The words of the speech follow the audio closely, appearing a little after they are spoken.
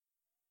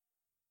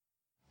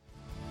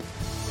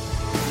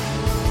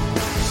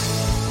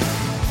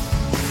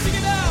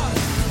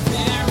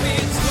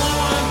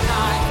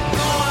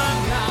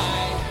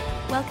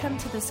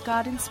to this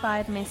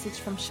God-inspired message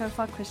from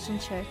Shofar Christian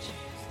Church.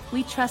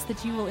 We trust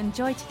that you will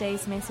enjoy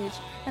today's message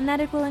and that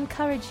it will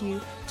encourage you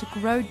to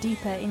grow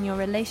deeper in your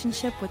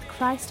relationship with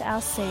Christ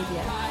our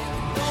Savior.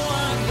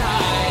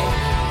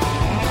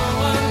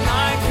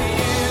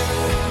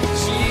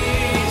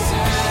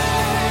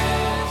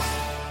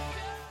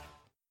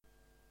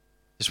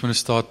 Just want to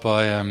start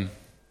by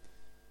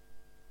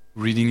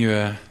reading you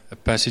a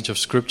passage of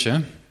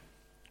Scripture,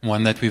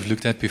 one that we've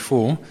looked at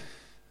before,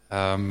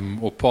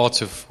 or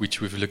parts of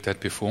which we've looked at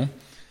before.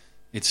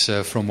 It's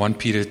from 1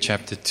 Peter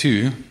chapter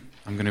 2.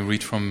 I'm going to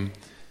read from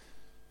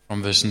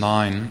verse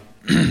 9.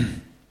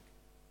 It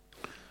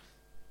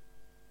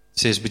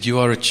says, "But you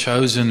are a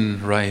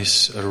chosen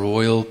race, a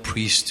royal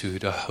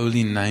priesthood, a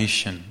holy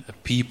nation, a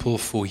people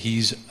for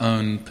His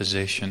own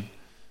possession,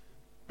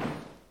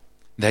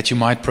 that you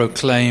might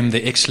proclaim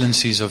the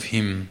excellencies of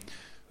Him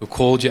who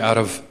called you out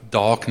of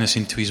darkness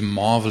into His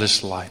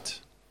marvelous light.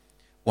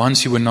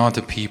 Once you were not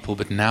a people,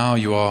 but now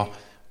you are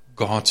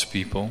God's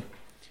people.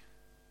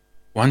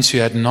 Once you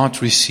had not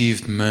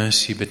received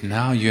mercy, but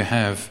now you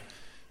have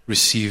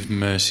received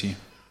mercy.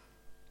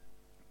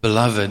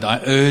 Beloved,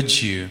 I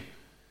urge you,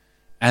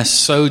 as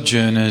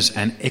sojourners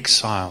and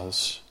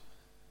exiles,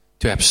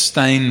 to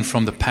abstain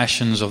from the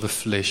passions of the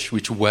flesh,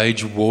 which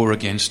wage war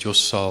against your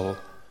soul.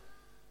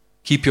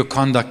 Keep your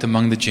conduct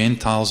among the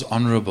Gentiles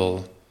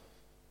honorable,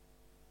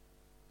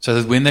 so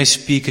that when they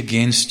speak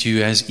against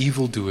you as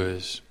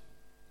evildoers,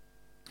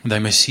 they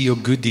may see your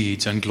good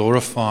deeds and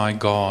glorify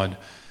God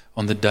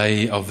on the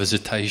day of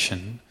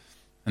visitation."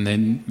 And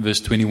then verse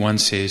 21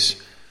 says,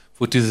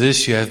 "For to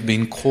this you have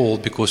been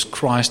called, because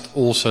Christ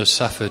also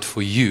suffered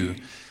for you,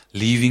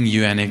 leaving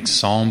you an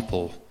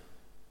example,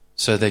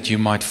 so that you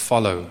might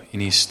follow in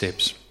His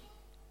steps."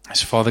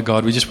 So Father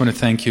God, we just want to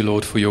thank you,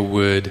 Lord, for your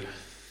word.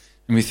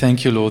 And we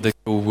thank you, Lord, that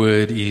your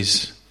word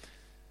is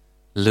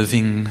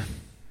living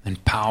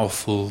and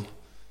powerful,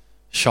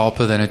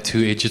 sharper than a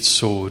two-edged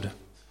sword.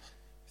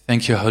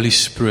 Thank you, Holy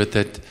Spirit,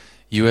 that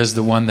you, as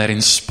the one that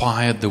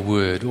inspired the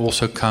word,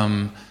 also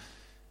come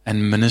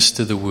and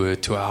minister the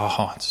word to our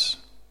hearts.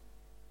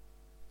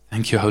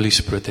 Thank you, Holy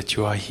Spirit, that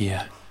you are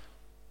here,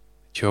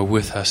 that you are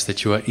with us,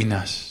 that you are in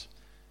us.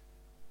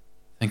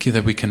 Thank you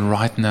that we can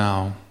right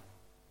now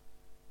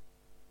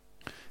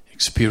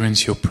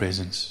experience your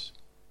presence.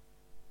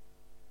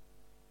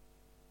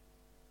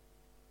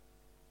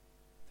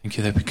 Thank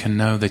you that we can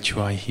know that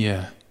you are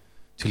here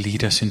to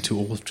lead us into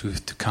all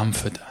truth, to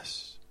comfort us.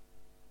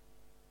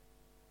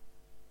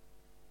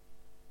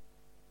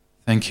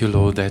 Thank you,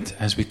 Lord, that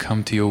as we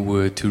come to your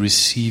word, to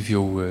receive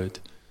your word,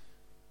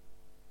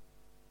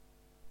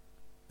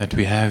 that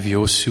we have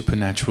your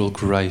supernatural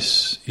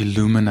grace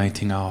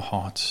illuminating our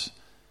hearts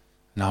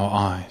and our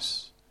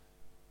eyes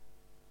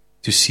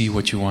to see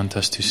what you want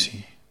us to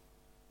see.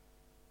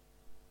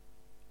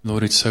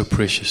 Lord, it's so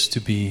precious to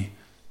be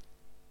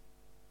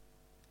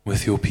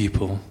with your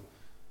people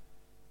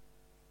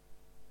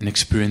and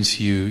experience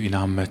you in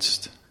our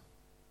midst.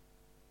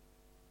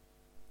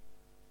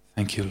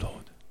 Thank you, Lord.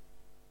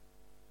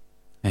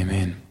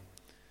 Amen.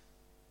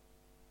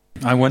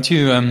 I want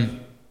you,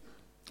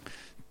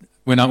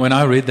 when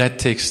I read that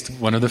text,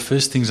 one of the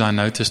first things I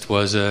noticed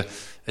was a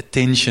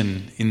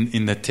tension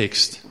in the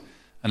text.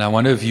 And I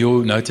wonder if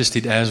you noticed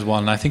it as well.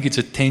 And I think it's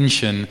a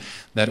tension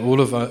that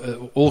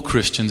all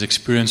Christians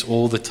experience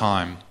all the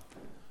time.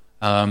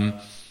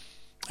 And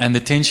the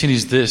tension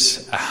is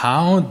this: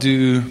 how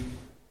do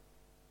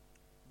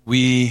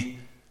we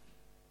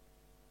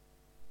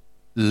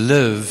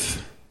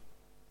live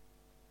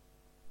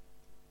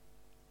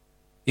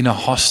in a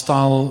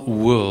hostile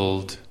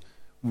world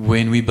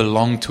when we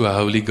belong to a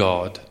holy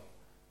God?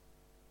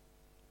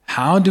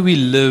 How do we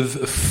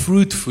live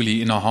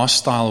fruitfully in a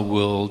hostile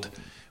world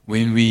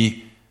when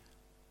we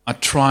are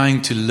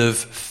trying to live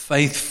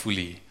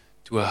faithfully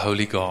to a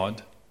holy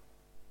God?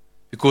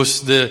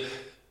 Because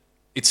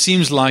it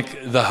seems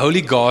like the holy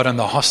God and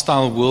the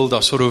hostile world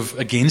are sort of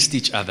against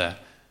each other.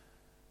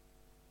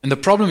 And the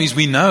problem is,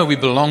 we know we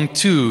belong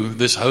to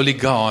this holy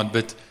God,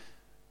 but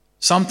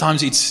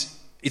sometimes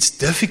it's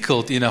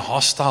difficult in a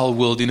hostile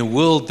world, in a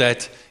world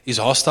that is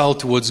hostile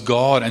towards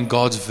God and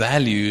God's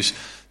values,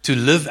 to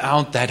live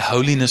out that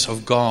holiness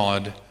of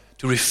God,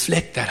 to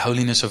reflect that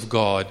holiness of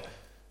God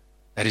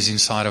that is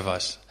inside of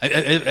us.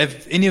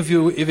 Have any of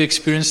you ever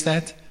experienced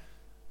that?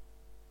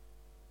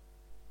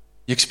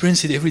 You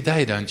experience it every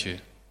day, don't you?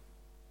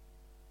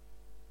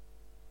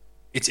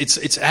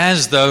 It's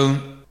as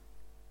though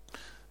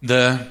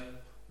the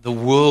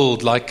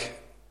world, like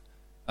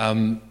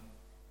the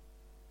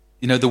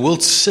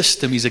world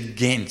system is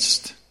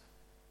against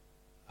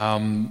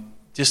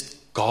just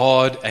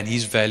God and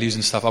His values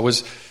and stuff. I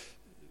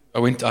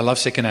love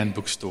second-hand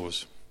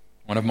bookstores.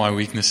 One of my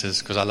weaknesses,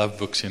 because I love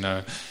books,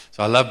 So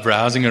I love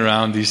browsing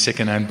around these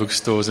second-hand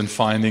bookstores and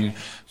finding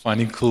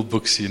cool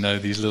books,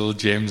 these little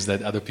gems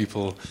that other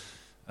people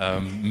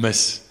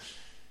miss.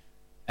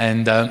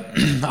 And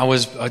I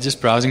was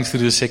just browsing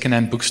through the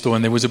second-hand bookstore,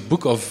 and there was a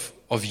book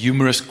of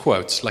humorous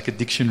quotes, like a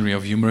dictionary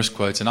of humorous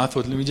quotes. And I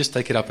thought, let me just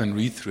take it up and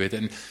read through it.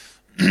 And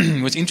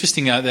what's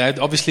interesting, there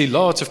are obviously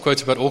lots of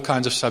quotes about all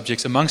kinds of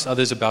subjects, amongst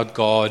others about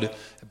God,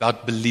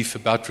 about belief,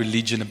 about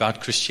religion,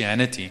 about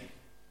Christianity.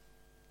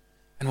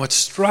 And what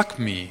struck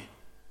me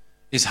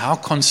is how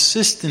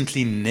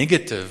consistently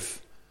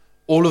negative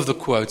all of the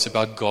quotes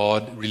about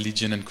God,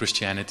 religion, and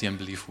Christianity and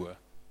belief were.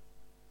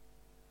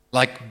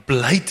 Like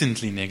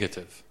blatantly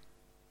negative.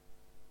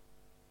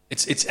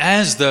 It's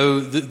as though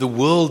the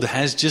world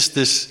has just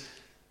this,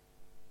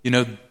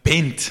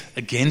 bent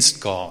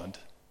against God.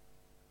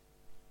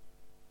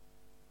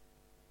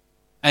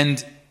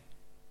 And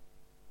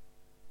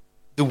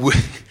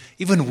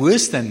even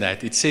worse than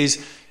that, it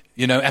says,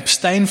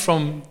 abstain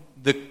from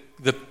the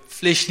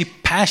fleshly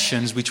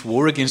passions which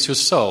war against your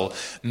soul.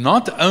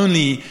 Not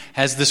only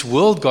has this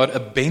world got a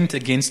bent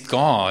against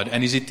God,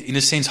 and is it in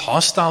a sense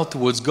hostile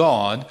towards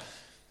God,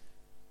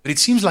 but it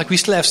seems like we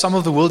still have some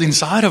of the world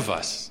inside of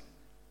us.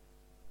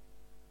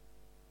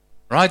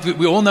 Right?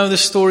 We all know the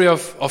story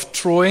of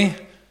Troy.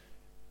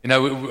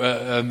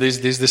 There's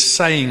this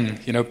saying,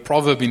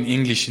 proverb in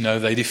English,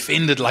 they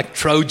defended like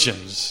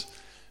Trojans.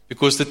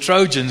 Because the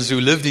Trojans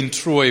who lived in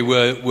Troy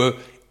were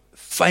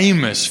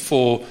famous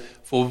for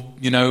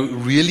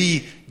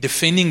really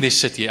defending their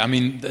city. I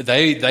mean,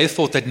 they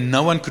thought that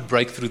no one could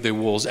break through their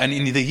walls. And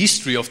in the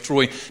history of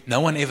Troy,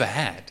 no one ever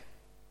had.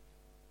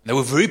 They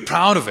were very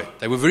proud of it.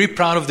 They were very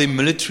proud of their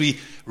military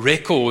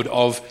record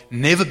of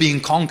never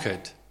being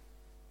conquered.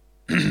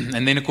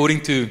 And then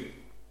according to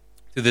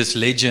this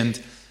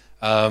legend,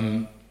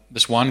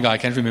 this one guy, I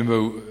can't remember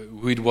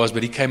who it was,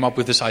 but he came up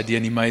with this idea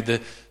and he made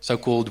the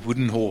so-called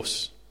wooden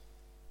horse,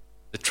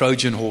 the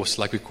Trojan horse,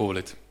 like we call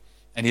it.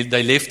 And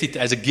they left it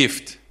as a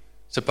gift,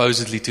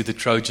 supposedly, to the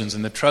Trojans.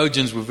 And the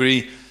Trojans were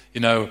very,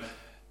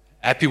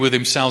 happy with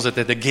themselves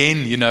that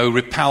again,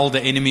 repelled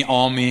the enemy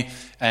army.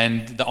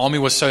 And the army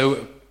was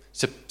so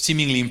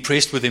seemingly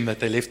impressed with them that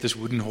they left this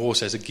wooden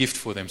horse as a gift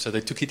for them. So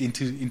they took it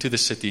into the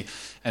city.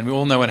 And we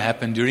all know what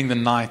happened. During the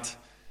night,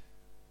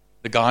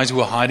 the guys who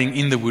were hiding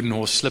in the wooden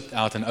horse slipped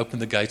out and opened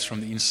the gates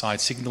from the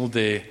inside, signaled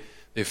their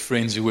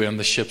friends who were on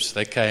the ships.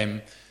 They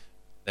came,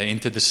 they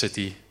entered the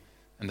city,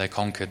 and they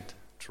conquered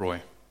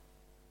Troy.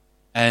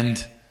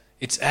 And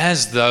it's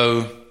as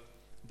though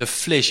the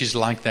flesh is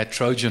like that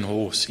Trojan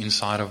horse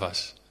inside of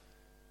us.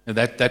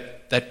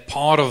 That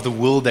part of the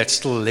world that's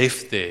still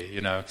left there,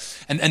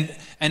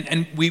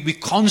 And we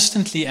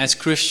constantly as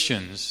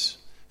Christians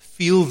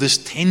feel this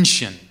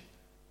tension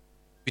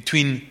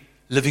between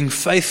living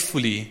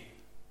faithfully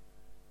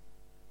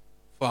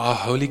for our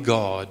holy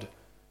God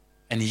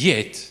and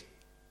yet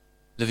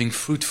living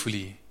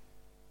fruitfully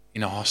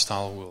in a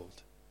hostile world.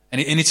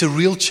 And it's a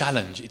real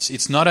challenge.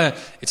 It's not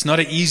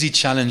an easy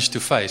challenge to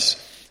face,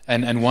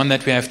 and one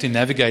that we have to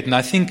navigate. And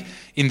I think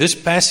in this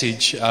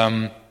passage,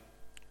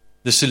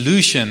 the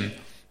solution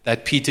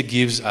that Peter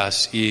gives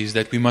us is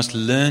that we must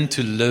learn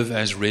to live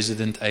as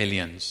resident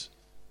aliens.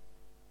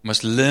 We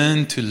must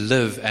learn to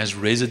live as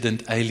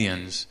resident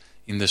aliens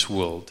in this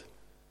world.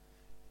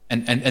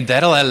 And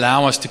that'll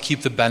allow us to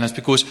keep the balance,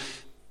 because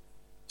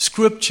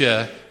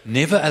Scripture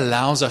never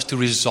allows us to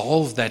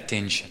resolve that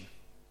tension.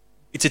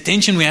 It's a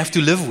tension we have to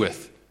live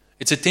with.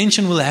 It's a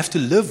tension we'll have to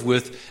live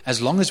with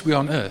as long as we're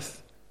on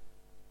earth.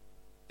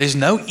 There's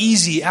no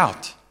easy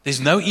out.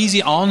 There's no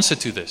easy answer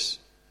to this.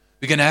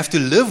 We're going to have to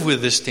live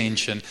with this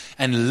tension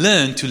and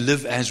learn to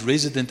live as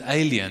resident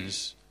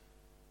aliens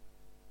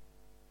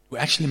who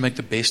actually make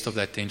the best of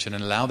that tension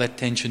and allow that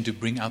tension to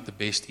bring out the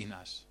best in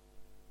us.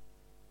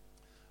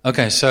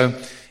 Okay, so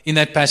in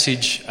that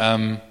passage,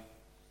 my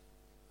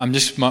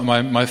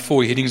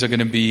four headings are going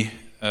to be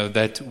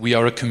that we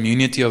are a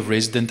community of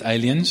resident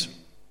aliens,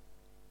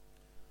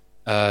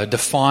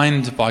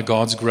 defined by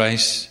God's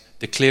grace,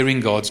 declaring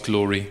God's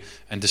glory,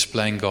 and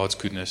displaying God's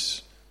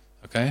goodness.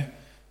 Okay?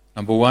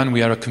 Number one,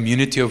 we are a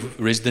community of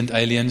resident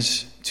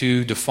aliens.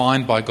 2,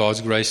 defined by God's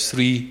grace.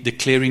 3,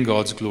 declaring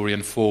God's glory.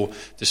 And 4,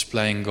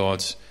 displaying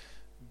God's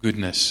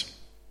goodness.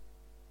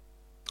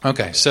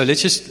 Okay, so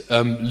let's just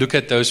look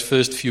at those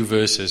first few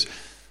verses.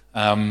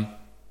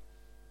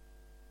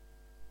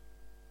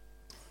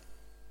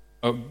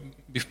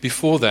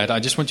 Before that, I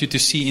just want you to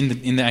see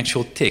in the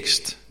actual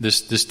text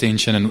this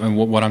tension and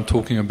what I'm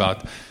talking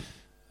about.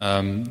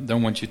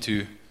 Don't want you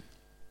to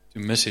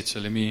miss it. So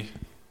let me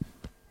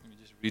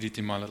just read it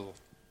in my little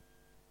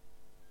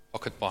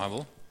pocket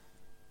Bible.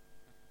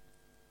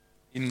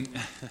 In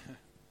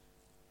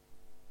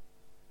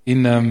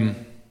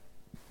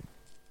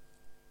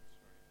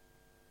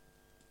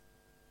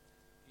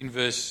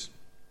verse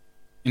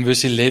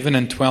 11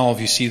 and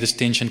 12, you see this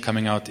tension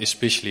coming out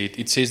especially.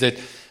 It says that,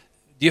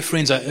 dear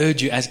friends, I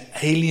urge you as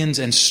aliens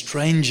and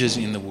strangers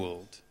in the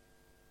world.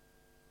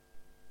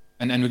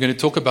 And we're going to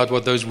talk about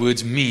what those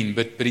words mean,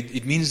 but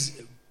it means,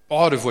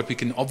 part of what we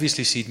can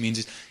obviously see it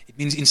means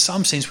in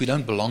some sense we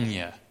don't belong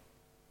here.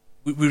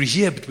 We're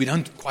here, but we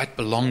don't quite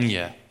belong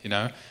here,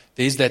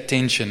 There's that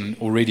tension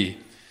already.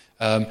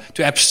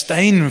 To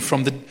abstain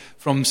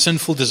from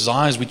sinful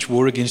desires which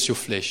war against your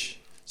flesh.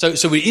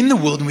 So we're in the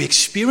world and we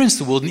experience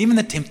the world and even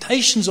the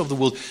temptations of the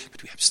world,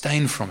 but we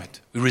abstain from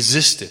it. We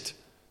resist it.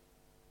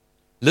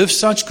 live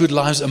such good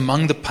lives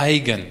among the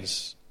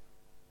pagans.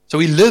 So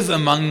we live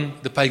among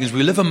the pagans.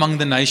 We live among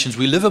the nations.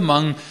 We live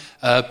among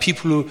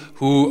people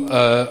who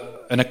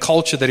in a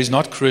culture that is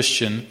not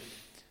Christian,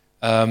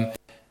 that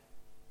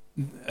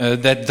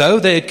though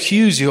they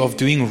accuse you of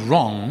doing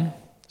wrong,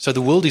 so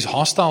the world is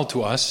hostile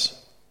to us.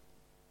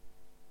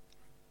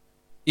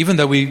 Even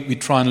though we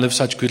try and live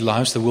such good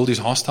lives, the world is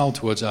hostile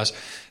towards us,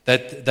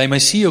 that they may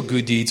see your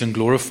good deeds and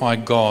glorify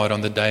God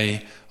on the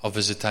day of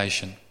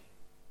visitation.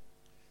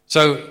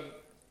 So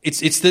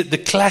it's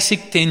the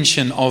classic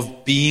tension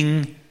of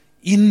being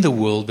in the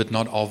world but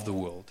not of the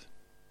world.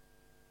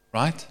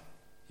 Right?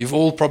 You've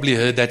all probably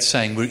heard that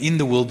saying, we're in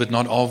the world but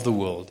not of the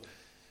world.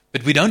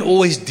 But we don't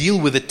always deal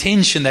with the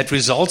tension that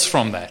results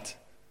from that.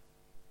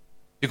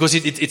 Because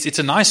it's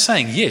a nice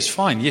saying, yes,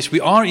 fine, yes,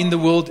 we are in the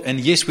world, and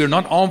yes, we're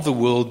not of the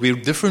world, we're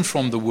different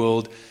from the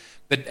world.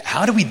 But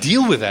how do we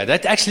deal with that?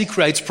 That actually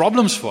creates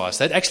problems for us.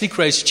 That actually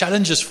creates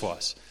challenges for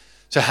us.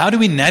 So how do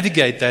we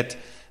navigate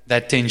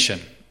that tension?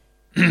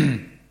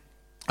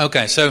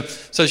 Okay, so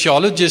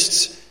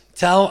sociologists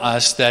tell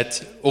us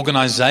that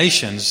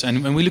organizations,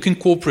 and when we're looking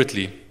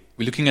corporately,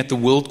 we're looking at the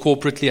world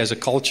corporately as a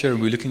culture, and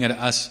we're looking at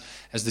us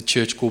as the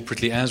church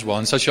corporately as well.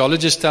 And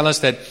sociologists tell us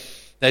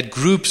that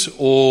groups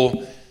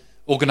or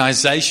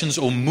organizations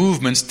or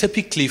movements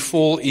typically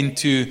fall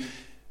into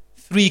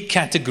three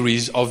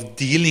categories of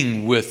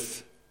dealing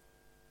with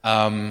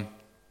the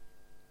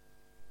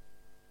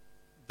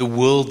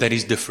world that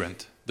is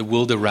different, the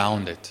world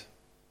around it.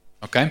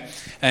 Okay?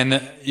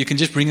 And you can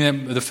just bring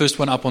the first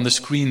one up on the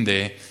screen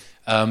there.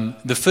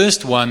 The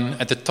first one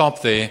at the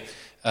top there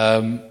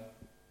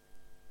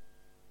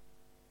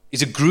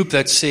is a group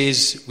that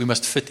says we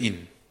must fit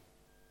in.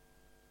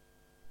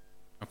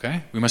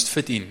 Okay? We must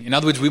fit in. In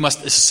other words, we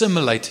must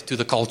assimilate to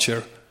the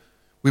culture.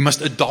 We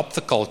must adopt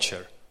the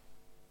culture.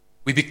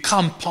 We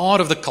become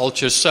part of the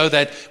culture so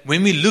that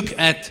when we look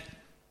at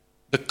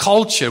the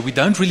culture, we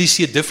don't really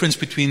see a difference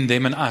between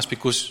them and us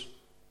because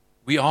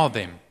we are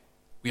them.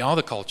 We are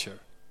the culture.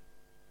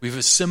 We've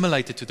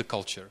assimilated to the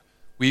culture.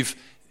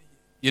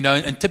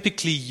 And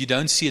typically you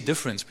don't see a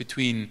difference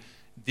between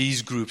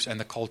these groups and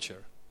the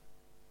culture.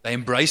 They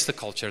embrace the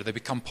culture. They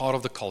become part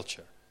of the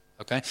culture.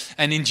 Okay?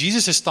 And in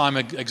Jesus' time,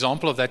 an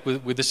example of that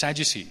with the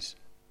Sadducees.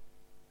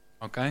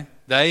 Okay?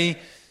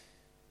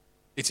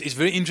 It's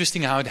very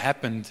interesting how it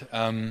happened.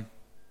 Now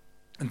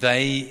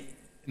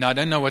I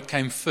don't know what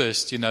came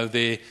first,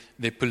 their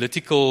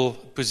political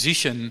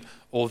position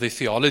or their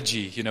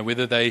theology,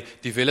 whether they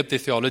developed their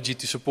theology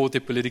to support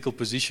their political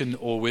position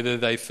or whether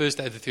they first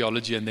had the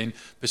theology and then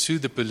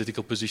pursued the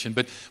political position.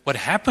 But what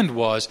happened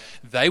was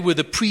they were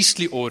the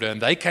priestly order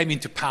and they came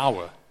into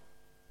power.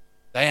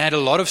 They had a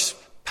lot of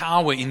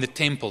power in the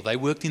temple. They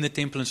worked in the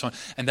temple and so on.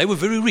 And they were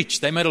very rich.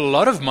 They made a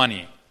lot of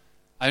money.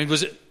 It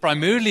was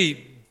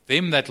primarily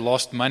them that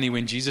lost money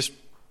when Jesus,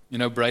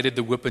 braided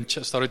the whip and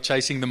started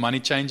chasing the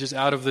money changers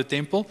out of the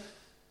temple.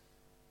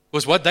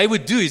 Because what they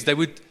would do is they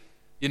would,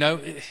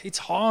 it's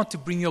hard to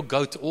bring your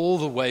goat all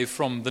the way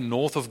from the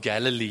north of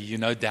Galilee,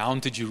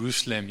 down to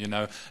Jerusalem,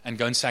 and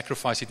go and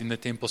sacrifice it in the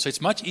temple. So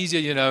it's much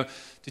easier,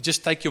 to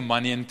just take your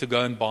money and to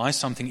go and buy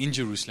something in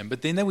Jerusalem.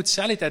 But then they would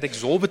sell it at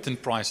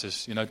exorbitant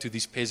prices, to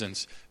these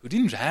peasants who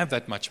didn't have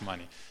that much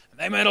money. And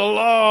they made a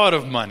lot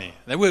of money.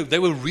 They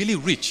were really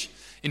rich.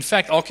 In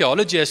fact,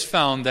 archaeology has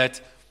found that,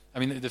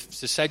 the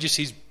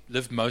Sadducees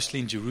lived mostly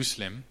in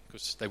Jerusalem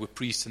because they were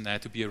priests and they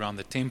had to be around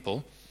the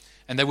temple.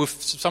 And they were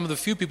some of the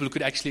few people who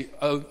could actually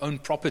own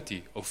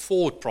property,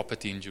 afford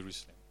property in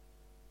Jerusalem.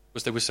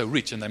 Because they were so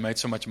rich and they made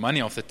so much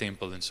money off the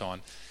temple and so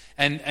on.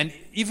 And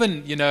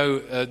even,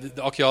 the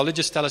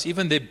archaeologists tell us,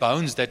 even their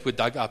bones that were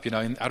dug up,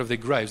 out of their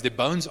graves, their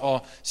bones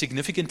are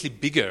significantly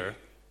bigger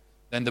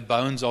than the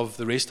bones of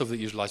the rest of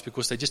the Israelites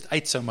because they just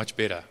ate so much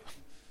better.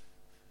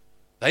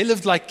 They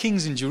lived like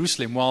kings in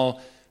Jerusalem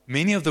while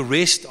many of the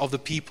rest of the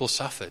people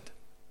suffered.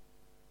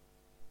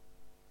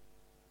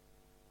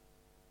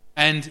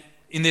 And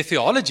in their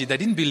theology, they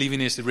didn't believe in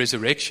the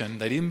resurrection.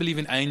 They didn't believe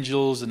in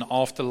angels and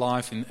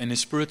afterlife in the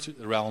spirit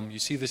realm. You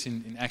see this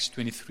in Acts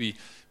 23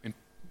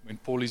 when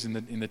Paul is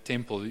in the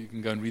temple. You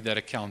can go and read that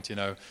account,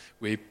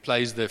 where he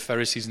plays the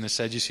Pharisees and the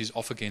Sadducees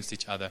off against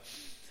each other.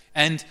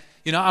 And,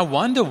 I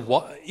wonder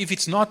if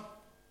it's not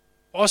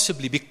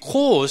possibly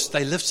because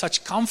they lived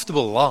such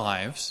comfortable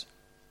lives,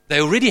 they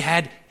already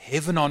had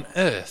heaven on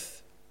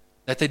earth,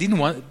 that they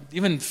didn't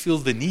even feel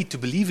the need to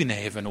believe in a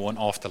heaven or an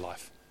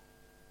afterlife.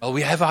 Well,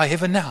 we have our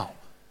heaven now.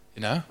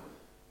 The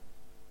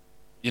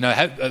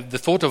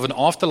thought of an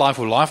afterlife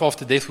or life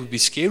after death would be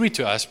scary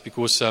to us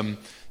because,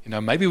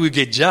 maybe we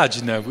get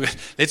judged.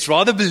 Let's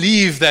rather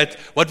believe that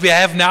what we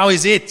have now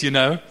is it.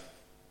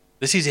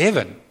 This is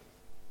heaven,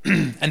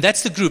 and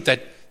that's the group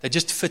that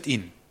just fit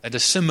in, that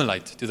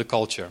assimilate to the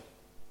culture.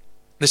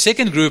 The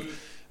second group,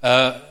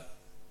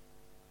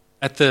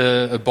 at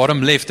the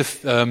bottom left,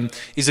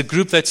 is a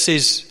group that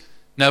says,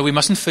 no, we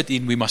mustn't fit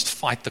in. We must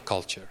fight the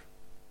culture.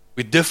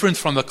 We're different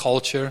from the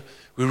culture.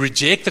 We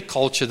reject the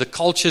culture. The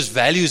culture's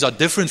values are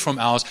different from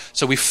ours,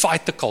 so we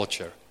fight the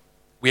culture.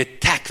 We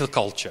attack the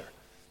culture.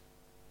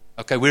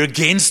 Okay, we're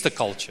against the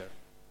culture.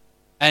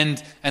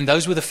 And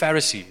those were the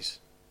Pharisees.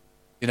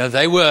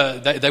 They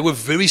were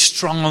very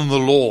strong on the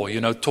law,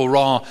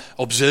 Torah,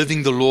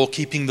 observing the law,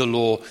 keeping the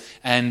law.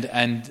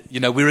 And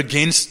we're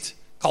against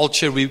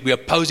culture, we're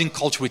opposing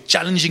culture, we're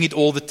challenging it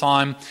all the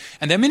time.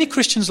 And there are many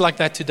Christians like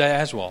that today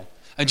as well.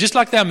 And just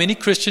like there are many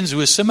Christians who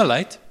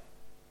assimilate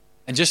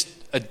and just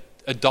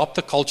adopt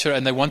the culture,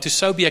 and they want to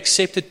so be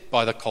accepted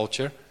by the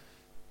culture,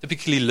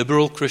 typically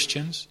liberal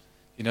Christians,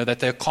 that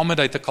they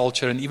accommodate the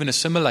culture and even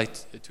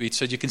assimilate to it,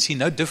 so you can see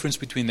no difference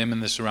between them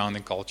and the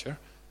surrounding culture.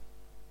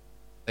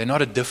 They're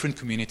not a different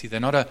community. They're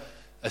not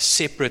a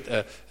separate,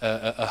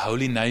 a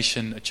holy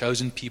nation, a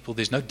chosen people.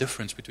 There's no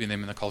difference between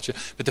them and the culture.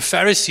 But the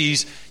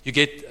Pharisees, you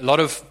get a lot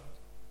of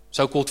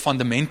so-called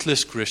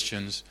fundamentalist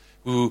Christians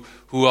who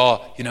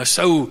are,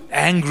 so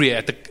angry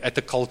at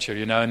the culture,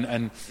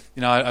 And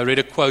I read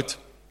a quote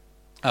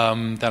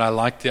that I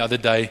liked the other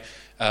day,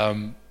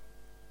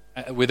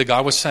 where the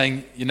guy was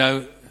saying,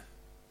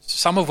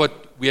 some of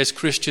what we as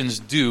Christians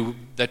do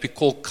that we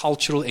call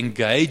cultural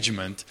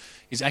engagement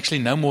is actually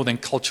no more than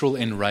cultural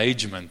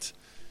enragement.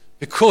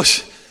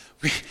 Because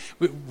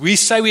we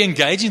say we're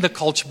engaging the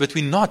culture, but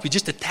we're not. We're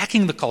just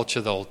attacking the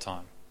culture the whole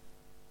time.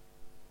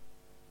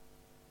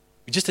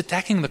 We're just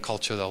attacking the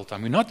culture the whole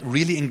time. We're not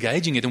really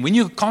engaging it. And when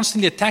you're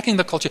constantly attacking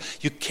the culture,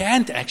 you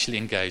can't actually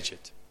engage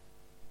it.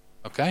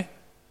 Okay?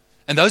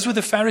 And those were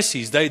the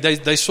Pharisees.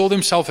 They saw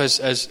themselves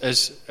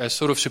as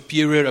sort of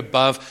superior,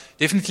 above,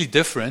 definitely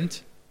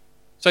different.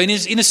 So in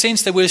a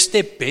sense, they were a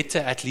step better,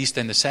 at least,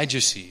 than the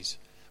Sadducees.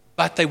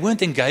 But they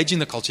weren't engaging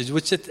the culture. They were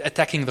just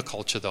attacking the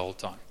culture the whole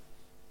time.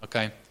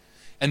 Okay?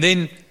 And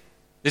then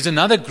there's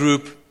another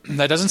group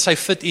that doesn't say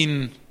fit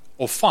in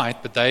or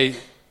fight, but they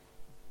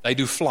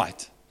do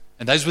flight.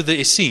 And those were the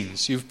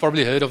Essenes. You've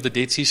probably heard of the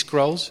Dead Sea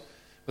Scrolls.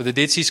 Well, the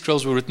Dead Sea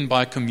Scrolls were written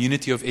by a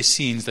community of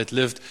Essenes that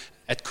lived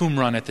at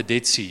Qumran at the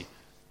Dead Sea.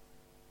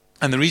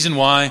 And the reason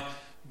why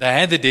they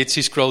had the Dead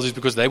Sea Scrolls is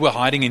because they were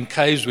hiding in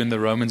caves when the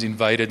Romans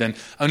invaded, and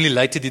only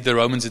later did the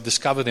Romans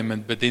discover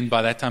them. But then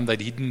by that time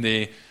they'd hidden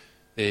their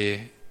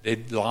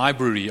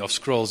library of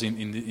scrolls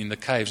in the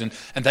caves, and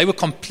they were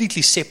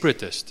completely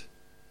separatist.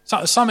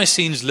 So, some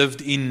Essenes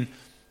lived in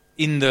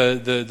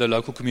the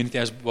local community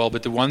as well,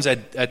 but the ones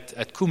at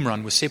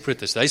Qumran were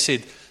separatists. They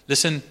said,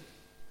 listen,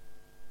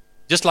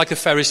 just like the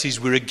Pharisees,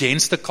 we're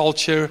against the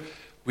culture.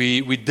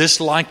 We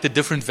dislike the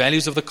different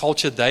values of the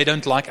culture. They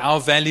don't like our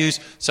values.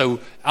 So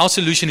our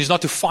solution is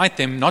not to fight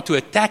them, not to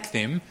attack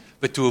them,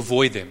 but to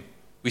avoid them.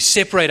 We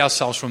separate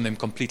ourselves from them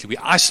completely. We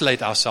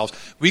isolate ourselves.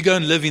 We go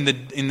and live in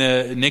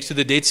the next to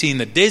the Dead Sea in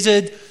the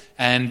desert,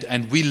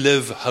 and we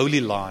live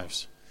holy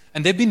lives.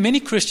 And there have been many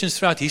Christians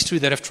throughout history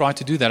that have tried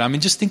to do that. I mean,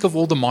 just think of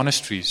all the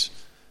monasteries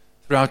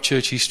throughout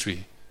church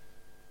history,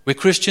 where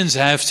Christians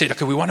have said,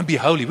 okay, we want to be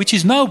holy, which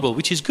is noble,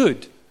 which is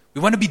good.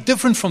 We want to be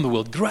different from the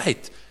world.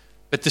 Great.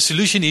 But their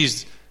solution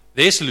is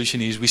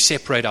we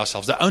separate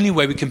ourselves. The only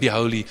way we can be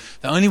holy,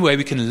 the only way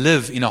we can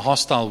live in a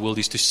hostile world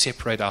is to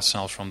separate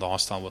ourselves from the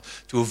hostile world,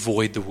 to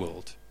avoid the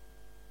world.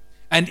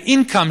 And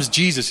in comes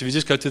Jesus, if you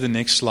just go to the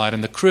next slide,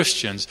 and the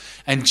Christians.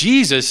 And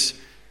Jesus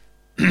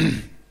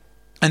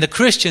and the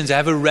Christians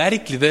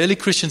the early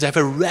Christians have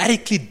a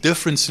radically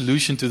different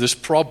solution to this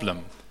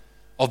problem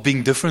of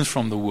being different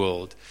from the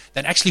world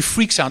that actually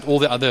freaks out all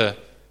the other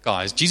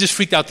guys. Jesus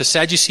freaked out the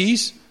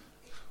Sadducees,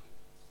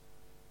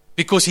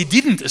 because he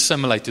didn't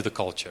assimilate to the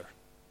culture.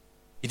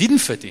 He didn't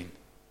fit in.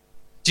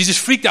 Jesus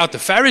freaked out the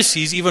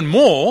Pharisees even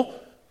more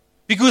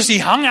because he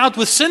hung out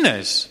with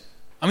sinners.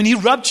 I mean, he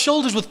rubbed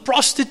shoulders with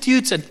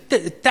prostitutes and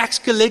tax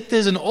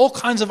collectors and all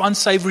kinds of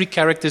unsavory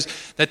characters.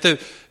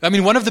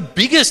 One of the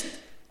biggest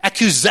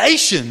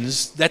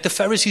accusations that the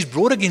Pharisees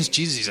brought against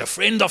Jesus is a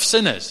friend of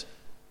sinners.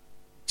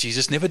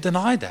 Jesus never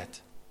denied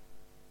that.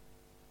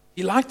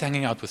 He liked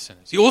hanging out with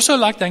sinners. He also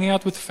liked hanging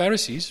out with the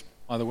Pharisees,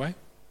 by the way.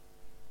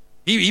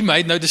 He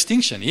made no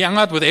distinction. He hung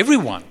out with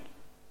everyone.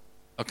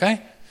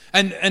 Okay?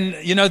 And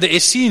the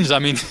Essenes,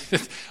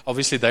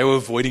 obviously they were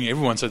avoiding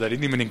everyone, so they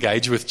didn't even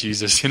engage with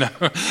Jesus,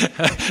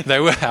 They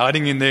were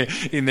hiding in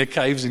their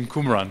caves in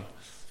Qumran.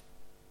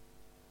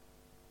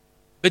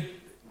 But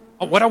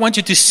what I want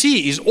you to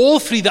see is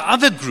all three, the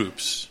other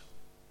groups,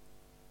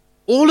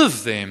 all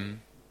of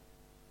them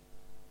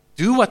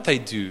do what they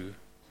do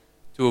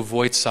to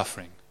avoid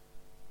suffering.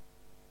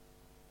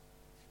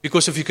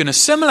 Because if you can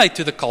assimilate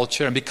to the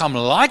culture and become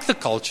like the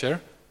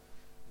culture,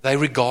 they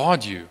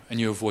regard you and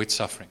you avoid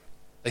suffering.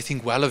 They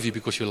think well of you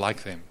because you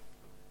like them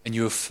and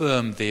you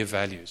affirm their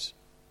values.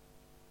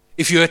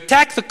 If you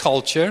attack the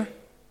culture,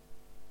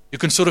 you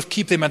can sort of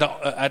keep them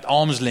at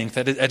arm's length,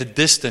 at a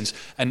distance,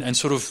 and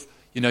sort of,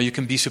 you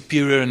can be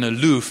superior and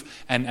aloof,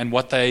 and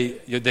what their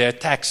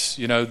attacks,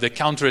 their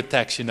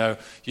counterattacks,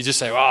 you just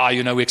say,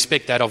 we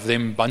expect that of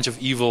them, bunch of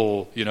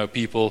evil,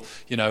 people,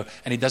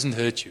 and it doesn't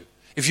hurt you.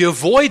 If you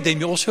avoid them,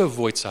 you also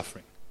avoid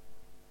suffering.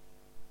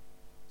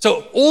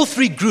 So all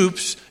three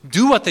groups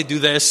do what they do.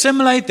 They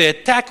assimilate, they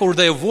attack, or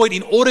they avoid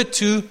in order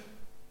to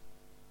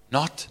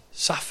not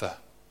suffer.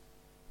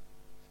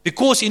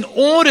 Because in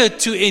order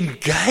to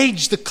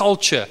engage the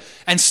culture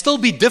and still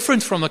be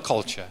different from the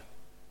culture,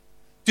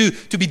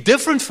 To be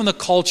different from the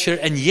culture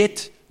and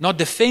yet not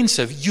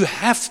defensive, you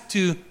have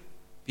to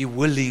be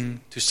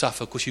willing to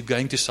suffer, because you're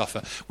going to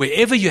suffer.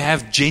 Wherever you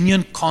have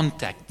genuine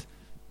contact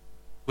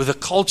with a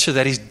culture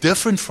that is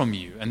different from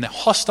you and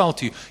hostile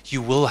to you,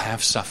 you will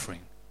have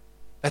suffering.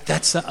 But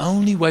that's the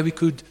only way we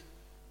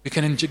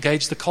can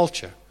engage the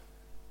culture.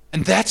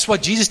 And that's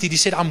what Jesus did. He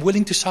said, I'm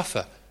willing to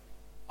suffer.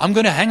 I'm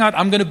going to hang out.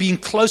 I'm going to be in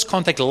close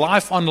contact,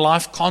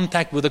 life-on-life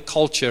contact with the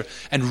culture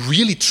and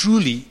really,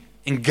 truly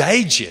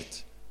engage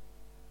it,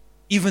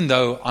 even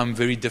though I'm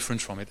very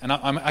different from it. And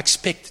I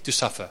expect to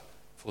suffer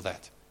for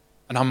that.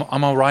 And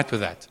I'm all right with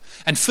that.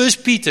 And 1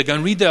 Peter, go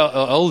and read the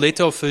whole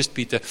letter of 1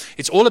 Peter.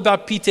 It's all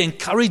about Peter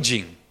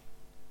encouraging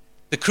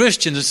the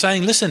Christians and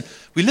saying, listen,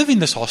 we live in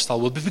this hostile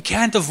world, but we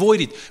can't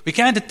avoid it. We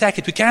can't attack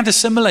it. We can't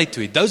assimilate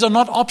to it. Those are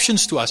not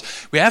options to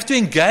us. We have to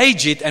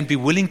engage it and be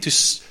willing to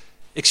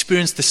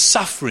experience the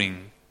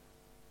suffering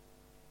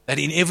that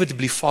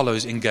inevitably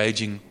follows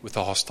engaging with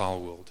a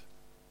hostile world.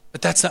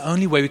 But that's the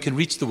only way we can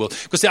reach the world.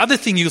 Because the other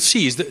thing you'll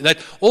see is that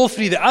all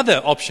three, the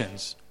other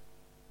options,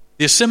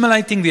 the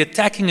assimilating, the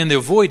attacking, and the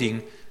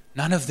avoiding,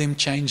 none of them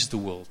change the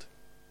world.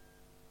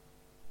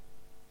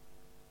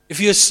 If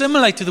you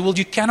assimilate to the world,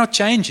 you cannot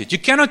change it. You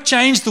cannot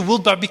change the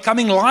world by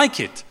becoming like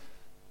it.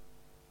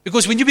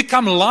 Because when you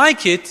become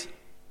like it,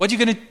 what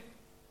you're going to,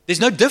 there's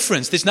no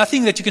difference. There's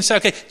nothing that you can say,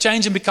 okay,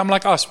 change and become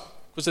like us.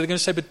 Because they're going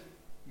to say, but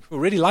we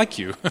already like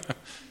you.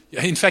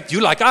 In fact,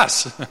 you like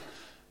us.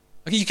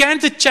 Okay, you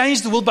can't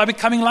change the world by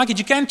becoming like it.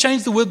 You can't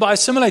change the world by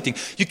assimilating.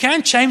 You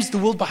can't change the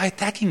world by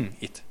attacking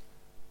it.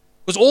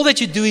 Because all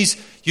that you do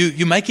is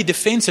you make it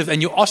defensive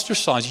and you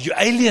ostracize it, you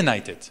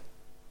alienate it.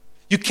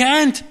 You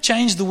can't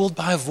change the world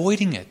by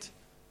avoiding it,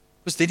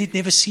 because then it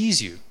never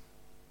sees you.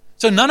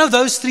 So none of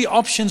those three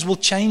options will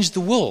change the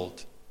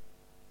world.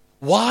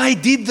 Why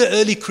did the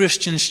early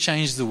Christians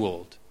change the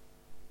world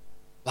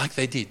like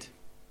they did?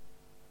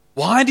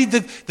 Why did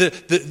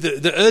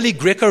the early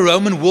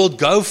Greco-Roman world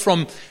go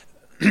from,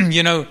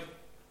 not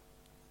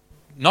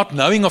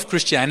knowing of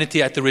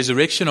Christianity at the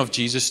resurrection of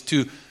Jesus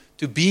to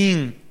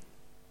being,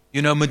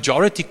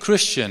 majority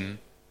Christian,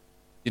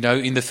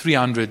 in the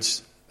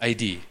 300s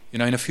AD,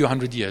 in a few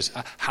hundred years?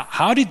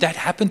 How did that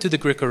happen to the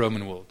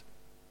Greco-Roman world?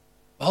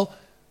 Well,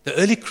 the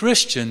early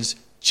Christians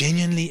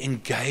genuinely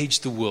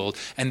engaged the world,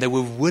 and they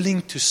were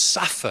willing to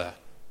suffer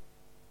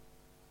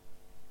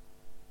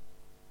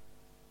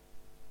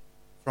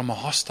from a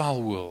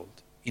hostile world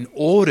in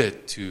order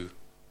to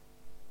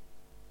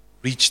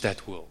reach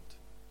that world,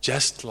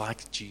 just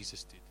like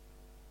Jesus did.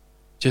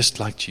 Just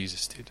like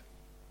Jesus did.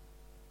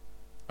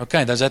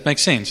 Okay, does that make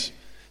sense?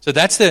 So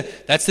that's the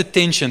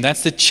tension,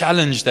 that's the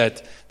challenge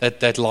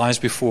that lies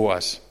before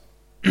us.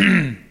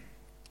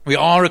 We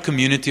are a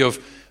community of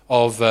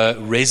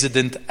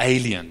resident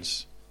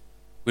aliens.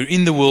 We're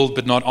in the world,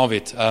 but not of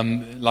it.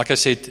 Like I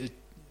said,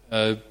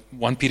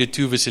 1 Peter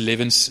 2 verse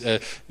 11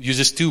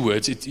 uses two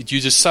words. It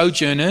uses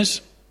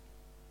sojourners,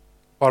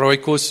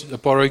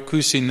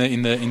 paroikos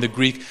in the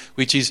Greek,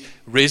 which is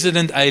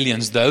resident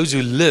aliens, those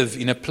who live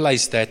in a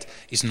place that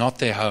is not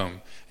their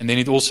home. And then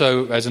it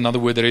also has another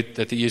word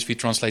that the ESV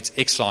translates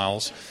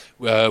exiles,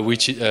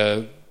 which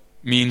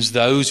means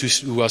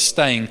those who are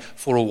staying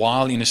for a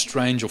while in a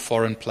strange or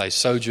foreign place,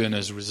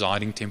 sojourners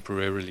residing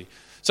temporarily.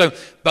 So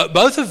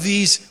both of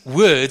these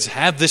words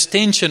have this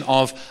tension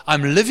of,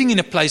 I'm living in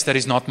a place that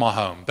is not my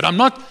home. But I'm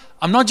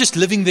not just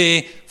living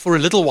there for a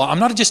little while. I'm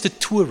not just a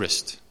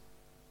tourist.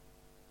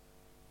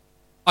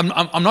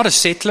 I'm not a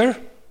settler.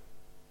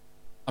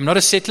 I'm not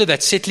a settler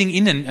that's settling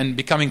in and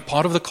becoming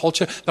part of the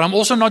culture. But I'm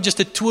also not just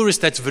a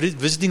tourist that's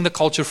visiting the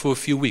culture for a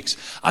few weeks.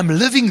 I'm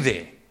living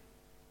there.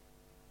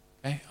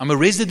 Okay? I'm a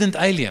resident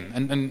alien.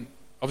 And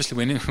obviously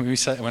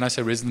when I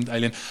say resident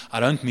alien, I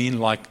don't mean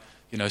like,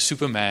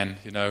 Superman,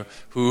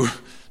 who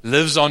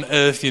lives on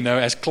Earth,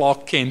 as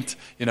Clark Kent,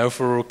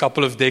 for a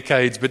couple of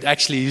decades, but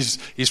actually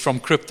he's from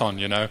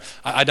Krypton,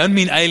 I don't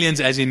mean aliens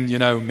as in,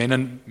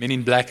 men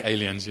in black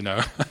aliens,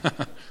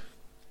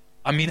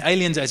 I mean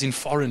aliens as in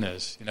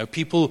foreigners,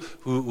 people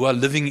who are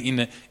living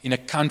in a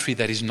country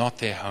that is not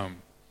their home.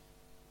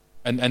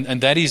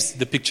 And that is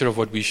the picture of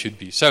what we should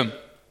be. So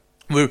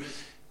we're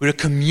a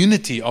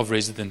community of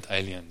resident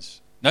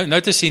aliens.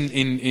 Notice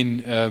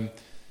in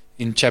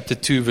chapter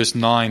 2, verse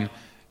 9,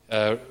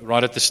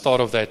 right at the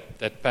start of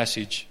that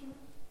passage,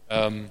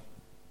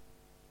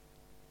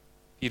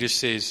 Peter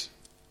says,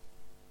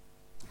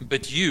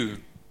 "But you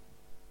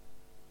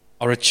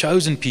are a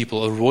chosen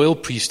people, a royal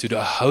priesthood,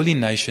 a holy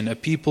nation, a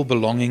people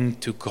belonging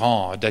to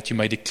God, that you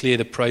may declare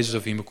the praises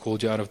of him who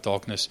called you out of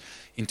darkness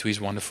into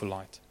his wonderful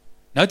light."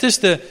 Notice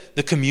the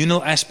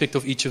communal aspect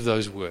of each of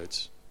those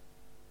words.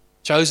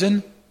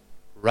 Chosen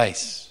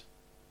race,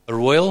 a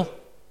royal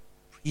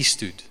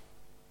priesthood,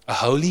 a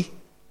holy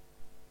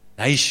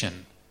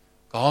nation,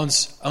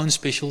 God's own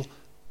special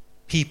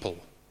people,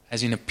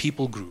 as in a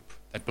people group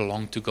that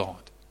belong to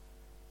God.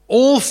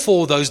 All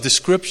four of those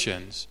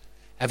descriptions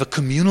have a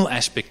communal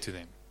aspect to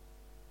them.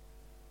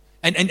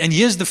 And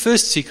here's the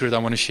first secret I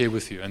want to share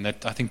with you, and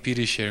that I think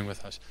Peter is sharing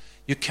with us.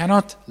 You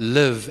cannot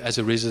live as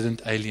a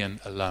resident alien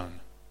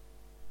alone.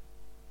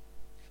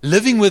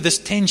 living with this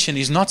tension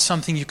is not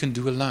something you can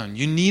do alone.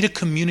 You need a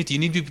community. You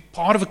need to be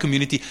part of a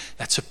community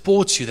that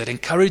supports you, that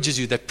encourages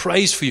you, that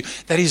prays for you,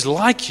 that is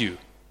like you.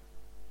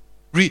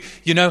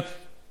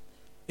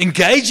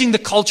 Engaging the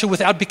culture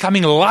without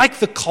becoming like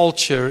the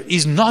culture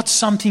is not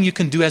something you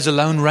can do as a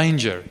lone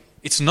ranger.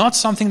 It's not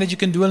something that you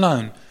can do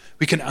alone.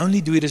 We can only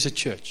do it as a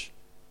church.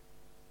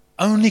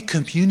 Only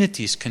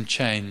communities can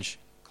change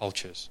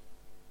cultures.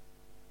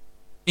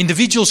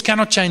 Individuals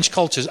cannot change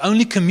cultures.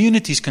 Only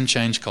communities can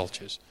change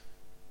cultures.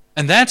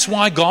 And that's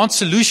why God's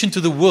solution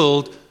to the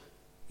world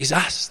is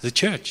us, the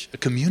church, a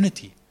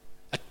community,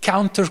 a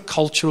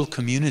counter-cultural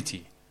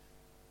community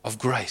of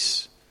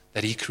grace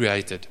that He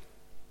created.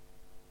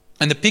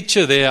 And the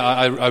picture there,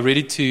 I read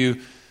it to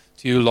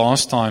you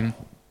last time.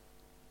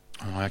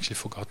 Oh, I actually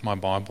forgot my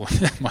Bible,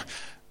 my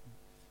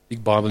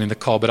big Bible in the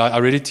car, but I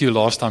read it to you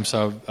last time.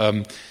 So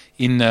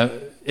in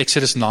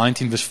Exodus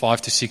 19, verse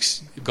 5 to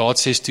 6, God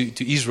says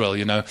to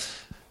Israel,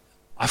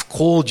 I've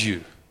called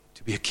you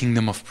to be a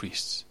kingdom of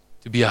priests,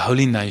 to be a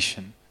holy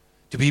nation,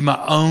 to be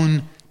my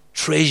own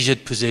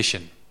treasured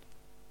possession.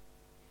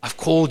 I've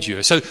called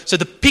you. So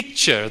the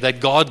picture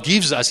that God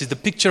gives us is the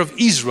picture of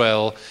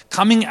Israel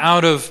coming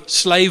out of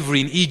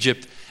slavery in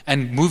Egypt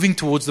and moving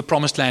towards the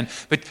promised land,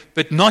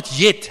 but not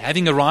yet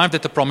having arrived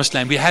at the promised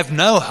land. We have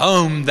no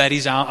home that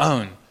is our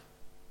own.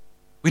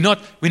 We're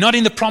not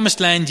in the promised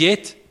land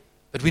yet,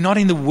 but we're not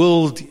in the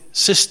world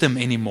system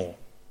anymore.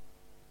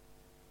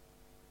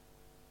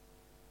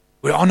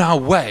 We're on our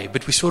way,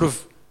 but we're sort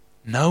of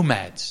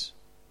nomads,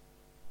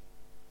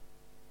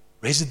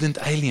 resident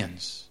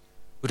aliens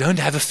who don't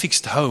have a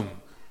fixed home.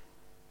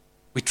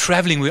 We're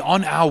traveling, we're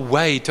on our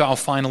way to our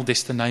final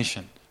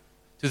destination,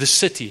 to the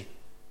city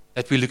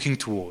that we're looking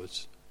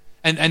towards.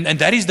 And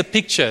that is the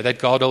picture that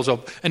God holds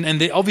up.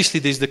 And obviously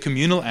there's the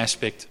communal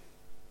aspect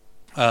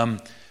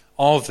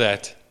of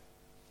that.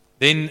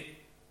 Then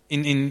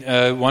in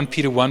 1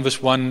 Peter 1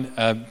 verse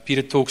 1,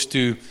 Peter talks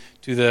to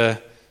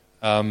the,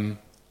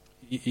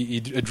 he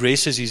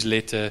addresses his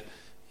letter,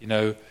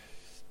 let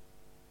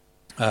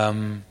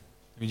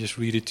me just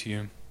read it to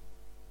you.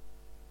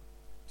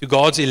 To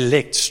God's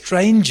elect,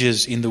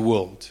 strangers in the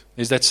world.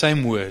 There's that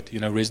same word,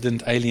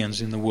 resident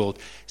aliens in the world,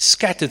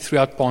 scattered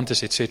throughout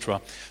Pontus,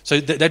 etc. So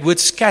that word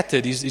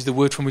scattered is the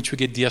word from which we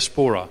get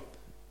diaspora,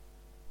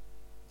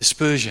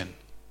 dispersion.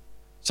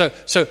 So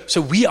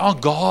we are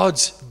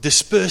God's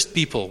dispersed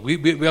people.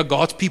 We are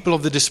God's people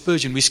of the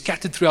dispersion. We're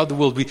scattered throughout the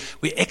world.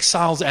 We're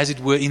exiles, as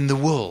it were, in the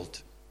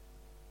world.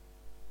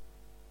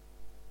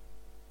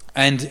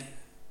 And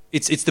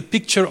it's the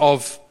picture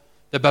of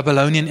the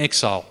Babylonian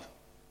exile.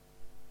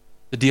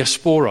 The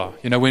diaspora,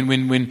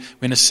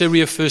 when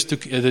Assyria first took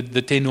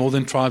the 10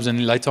 northern tribes,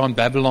 and later on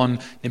Babylon,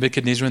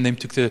 Nebuchadnezzar and them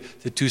took the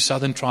 2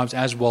 southern tribes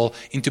as well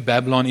into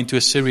Babylon, into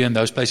Assyria and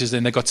those places,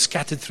 then they got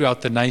scattered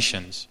throughout the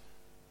nations.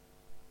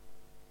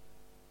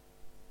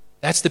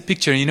 That's the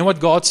picture. And you know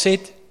what God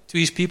said to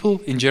His people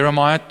in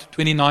Jeremiah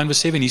 29 verse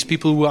 7? His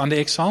people who were under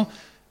exile,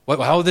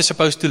 how are they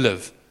supposed to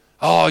live?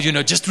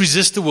 Just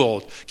resist the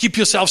world. Keep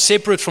yourself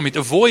separate from it.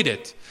 Avoid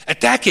it.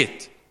 Attack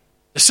it.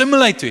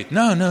 Assimilate to it.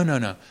 No.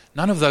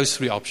 None of those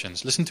 3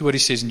 options. Listen to what He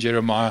says in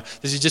Jeremiah.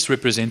 This is just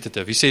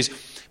representative. He says,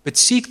 but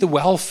seek the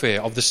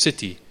welfare of the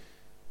city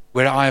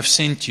where I have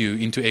sent you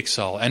into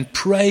exile, and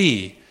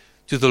pray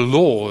to the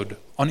Lord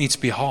on its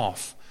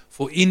behalf,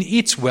 for in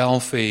its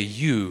welfare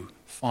you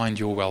find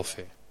your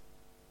welfare.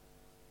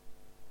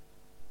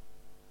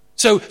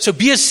 So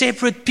be a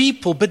separate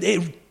people, but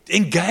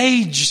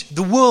engage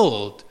the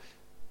world.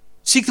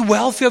 Seek the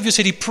welfare of your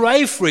city.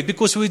 Pray for it,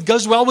 because if it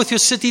goes well with your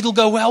city, it'll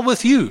go well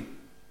with you.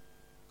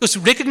 Because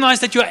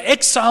recognize that you are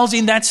exiles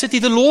in that city.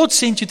 The Lord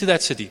sent you to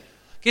that city.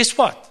 Guess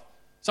what?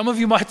 Some of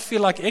you might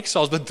feel like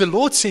exiles, but the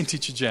Lord sent you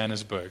to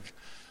Johannesburg.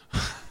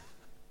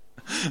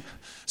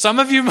 Some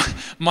of you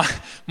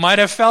might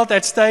have felt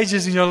at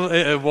stages in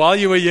your while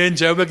you were here in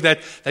Joburg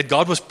that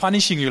God was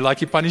punishing you like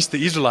He punished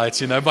the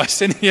Israelites, by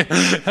sending you.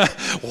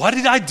 What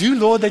did I do,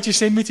 Lord, that you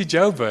sent me to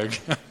Joburg?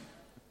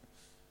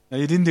 No,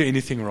 you didn't do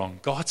anything wrong.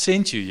 God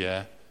sent you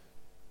here.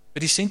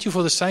 But He sent you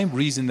for the same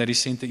reason that He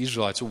sent the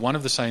Israelites, or one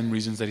of the same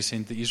reasons that He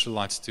sent the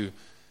Israelites to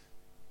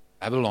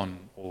Babylon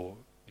or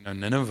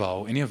Nineveh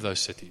or any of those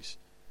cities.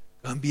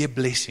 Go and be a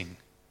blessing.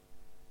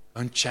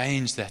 Go and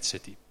change that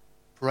city.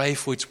 Pray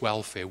for its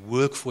welfare.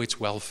 Work for its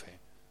welfare.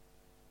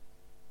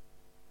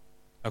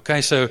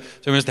 Okay, so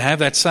we must have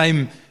that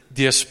same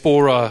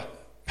diaspora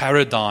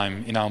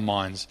paradigm in our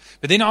minds.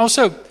 But then I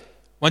also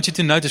want you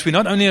to notice we're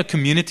not only a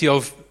community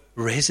of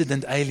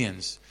resident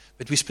aliens,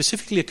 but we're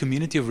specifically a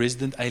community of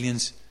resident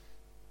aliens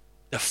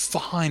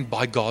defined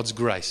by God's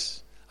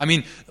grace. I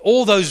mean,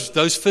 all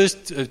those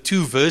first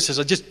 2 verses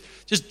are just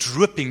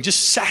dripping,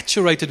 just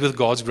saturated with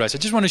God's grace. I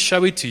just want to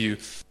show it to you.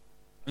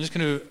 I'm just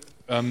going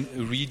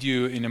to read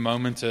you in a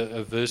moment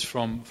a verse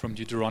from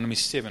Deuteronomy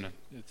 7,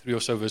 3 or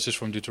so verses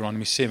from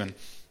Deuteronomy 7.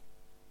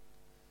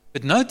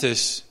 But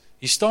notice,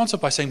 he starts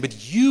off by saying,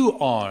 but you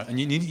are, and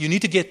you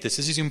need to get this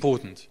is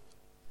important.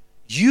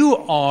 You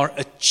are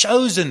a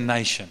chosen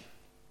nation.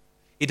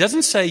 He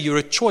doesn't say you're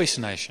a choice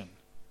nation.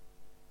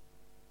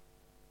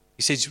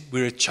 He says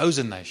we're a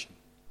chosen nation.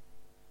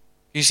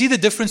 You see the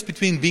difference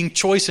between being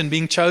choice and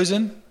being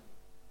chosen?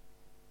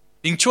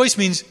 Being choice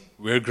means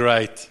we're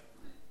great.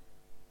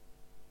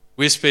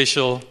 We're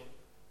special.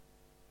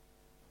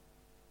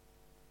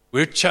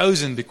 We're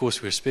chosen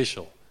because we're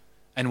special.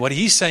 And what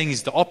he's saying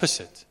is the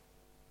opposite.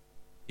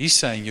 He's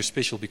saying you're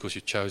special because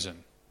you're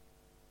chosen.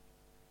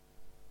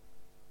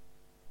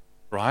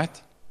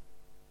 Right?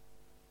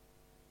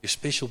 You're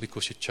special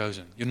because you're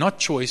chosen. You're not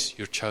choice,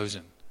 you're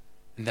chosen.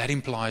 And that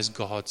implies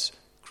God's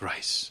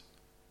grace.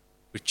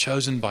 We're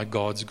chosen by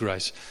God's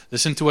grace.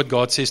 Listen to what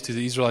God says to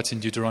the Israelites in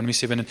Deuteronomy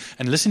 7.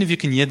 And listen if you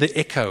can hear the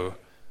echo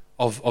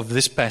of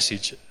this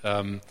passage.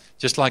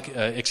 Just like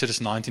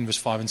Exodus 19, verse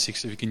 5 and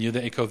 6. If you can hear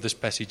the echo of this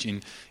passage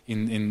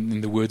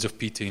in the words of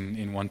Peter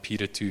in 1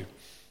 Peter 2.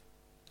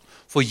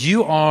 For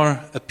you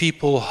are a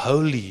people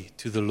holy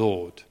to the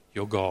Lord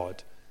your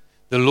God.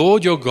 The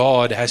Lord your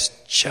God has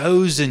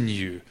chosen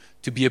you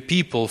to be a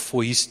people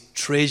for his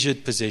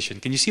treasured possession.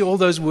 Can you see all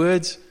those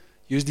words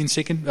used in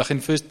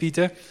 1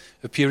 Peter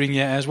appearing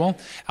here as well?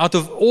 Out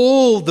of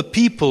all the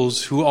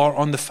peoples who are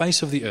on the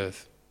face of the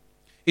earth,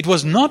 it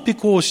was not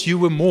because you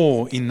were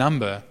more in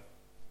number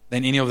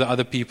than any of the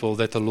other people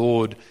that the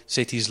Lord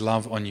set his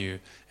love on you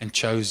and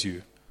chose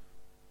you.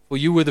 For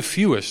you were the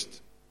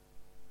fewest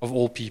of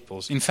all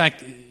peoples. In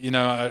fact,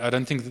 I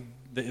don't think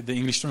the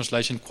English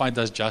translation quite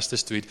does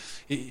justice to it.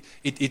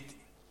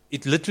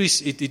 It literally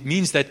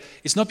means that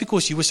it's not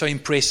because you were so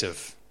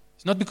impressive.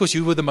 It's not because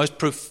you were the most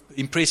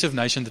impressive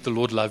nation that the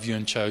Lord loved you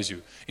and chose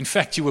you. In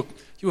fact, you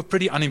were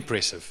pretty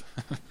unimpressive.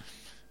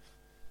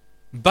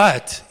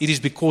 But it is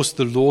because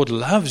the Lord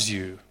loves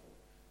you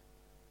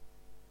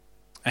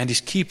and is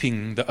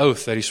keeping the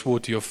oath that he swore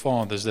to your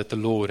fathers that the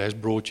Lord has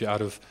brought you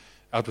out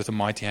with a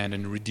mighty hand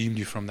and redeemed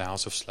you from the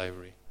house of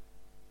slavery.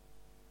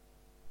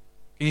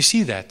 Can you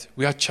see that?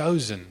 We are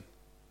chosen,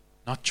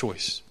 not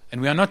choice. And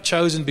we are not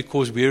chosen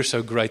because we're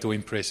so great or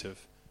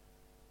impressive.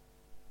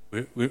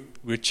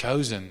 We're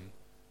chosen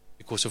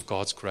because of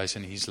God's grace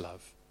and his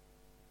love.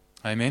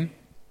 Amen?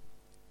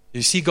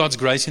 You see God's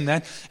grace in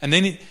that? And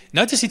then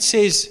notice it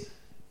says,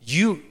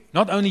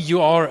 not only you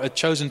are a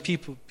chosen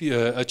people,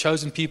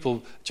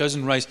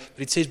 chosen race,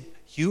 but it says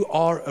you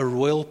are a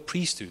royal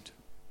priesthood.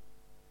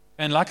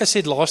 And like I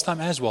said last time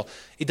as well,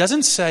 it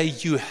doesn't say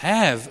you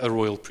have a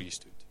royal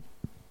priesthood.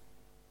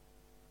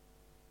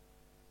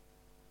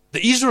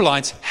 The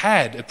Israelites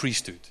had a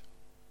priesthood.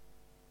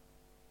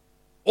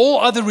 All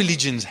other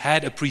religions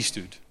had a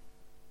priesthood.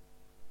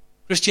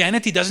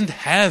 Christianity doesn't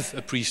have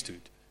a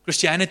priesthood.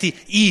 Christianity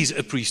is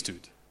a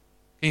priesthood.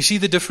 Can you see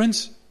the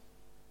difference?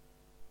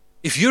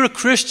 If you're a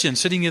Christian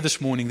sitting here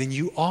this morning, then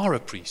you are a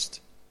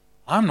priest.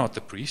 I'm not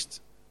the priest.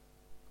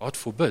 God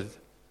forbid.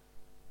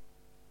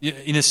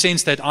 In a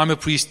sense that I'm a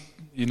priest,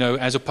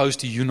 as opposed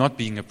to you not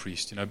being a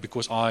priest,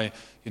 because I,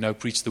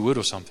 preach the word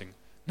or something.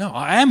 No,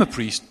 I am a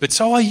priest, but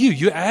so are you.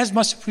 You're as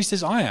much a priest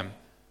as I am.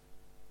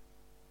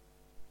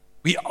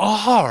 We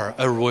are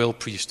a royal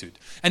priesthood.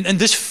 And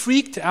this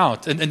freaked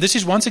out, and this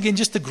is once again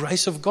just the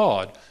grace of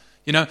God.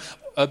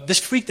 This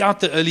freaked out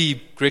the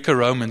early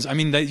Greco-Romans. I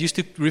mean, they used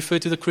to refer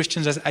to the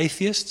Christians as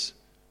atheists.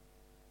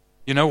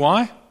 You know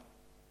why?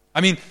 I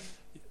mean,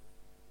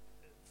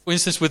 for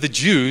instance, with the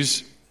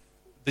Jews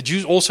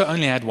also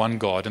only had one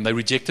God, and they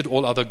rejected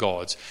all other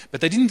gods.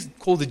 But they didn't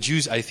call the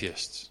Jews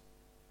atheists.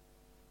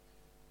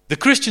 The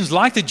Christians,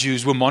 like the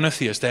Jews, were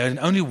monotheists. They had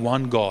only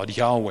one God,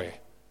 Yahweh,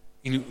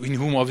 in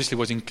whom obviously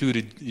was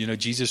included,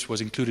 Jesus was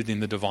included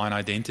in the divine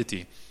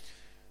identity.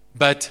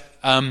 But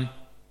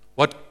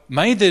what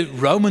made the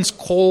Romans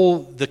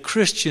call the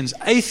Christians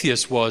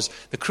atheists was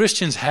the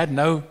Christians had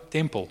no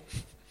temple.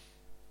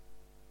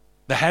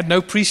 They had no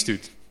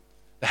priesthood.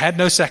 They had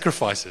no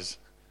sacrifices.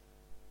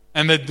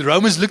 And the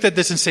Romans looked at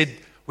this and said,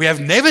 we have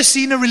never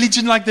seen a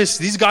religion like this.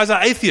 These guys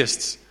are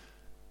atheists.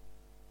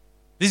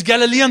 These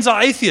Galileans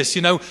are atheists.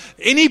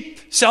 Any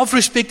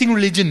self-respecting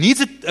religion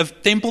needs a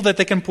temple that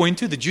they can point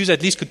to. The Jews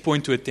at least could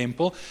point to a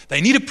temple. They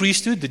need a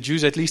priesthood. The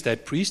Jews at least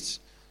had priests.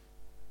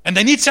 And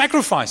they need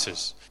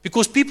sacrifices.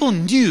 Because people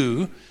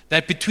knew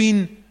that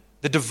between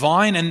the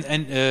divine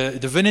and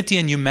divinity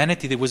and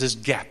humanity, there was this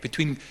gap.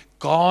 Between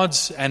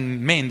gods and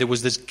men, there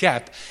was this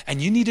gap.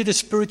 And you needed a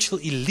spiritual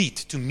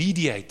elite to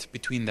mediate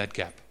between that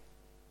gap.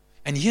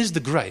 And here's the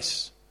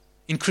grace.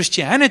 In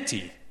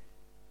Christianity,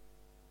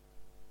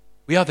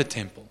 we are the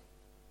temple.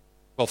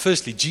 Well,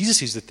 firstly,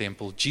 Jesus is the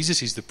temple.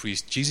 Jesus is the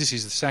priest. Jesus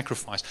is the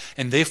sacrifice.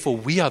 And therefore,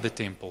 we are the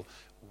temple.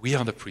 We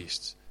are the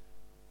priests.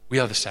 We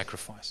are the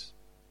sacrifice.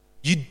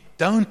 You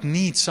don't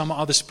need some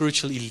other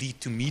spiritual elite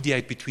to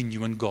mediate between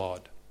you and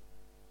God.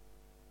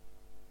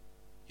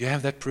 You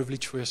have that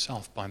privilege for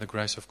yourself by the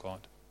grace of God.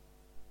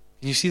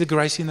 Can you see the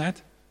grace in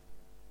that?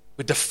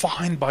 We're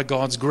defined by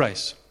God's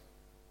grace.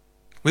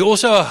 We're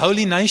also a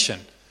holy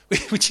nation,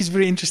 which is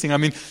very interesting. I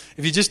mean,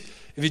 if you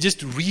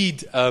just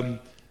read, 1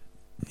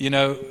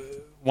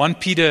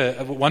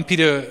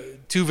 Peter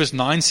 2 verse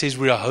 9 says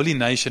we're a holy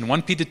nation.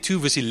 1 Peter 2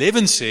 verse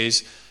 11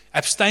 says,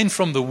 abstain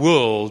from the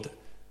world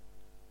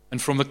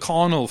and from the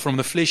carnal, from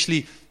the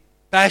fleshly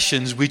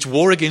passions which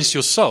war against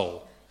your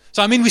soul.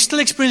 So, we still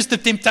experience the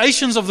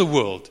temptations of the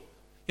world.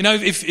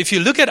 If you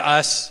look at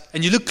us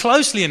and you look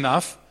closely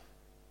enough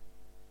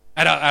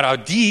at our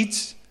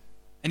deeds,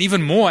 and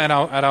even more at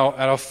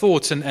our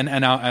thoughts and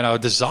at our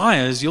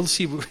desires, you'll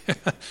see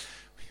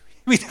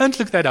we don't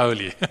look that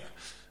holy.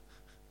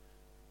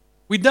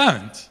 We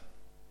don't.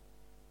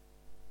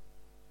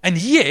 And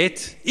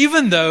yet,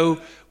 even though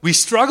we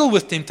struggle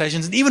with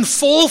temptations and even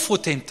fall for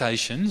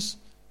temptations,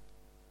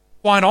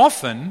 quite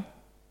often,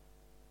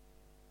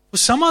 for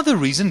some other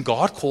reason,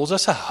 God calls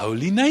us a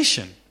holy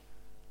nation.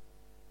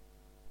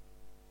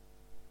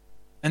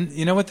 And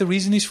you know what the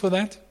reason is for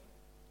that?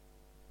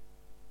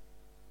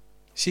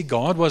 See,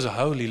 God was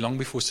holy long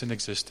before sin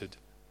existed.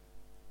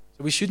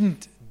 So we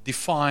shouldn't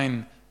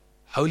define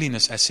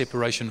holiness as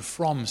separation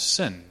from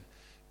sin.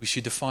 We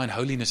should define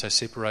holiness as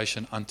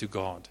separation unto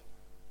God.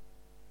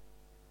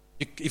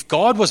 If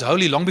God was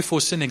holy long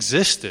before sin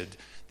existed,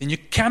 then you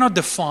cannot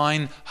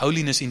define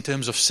holiness in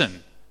terms of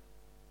sin.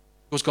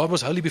 Because God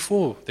was holy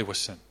before there was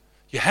sin.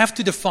 You have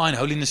to define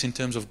holiness in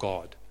terms of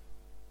God.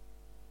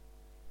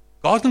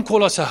 God can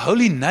call us a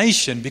holy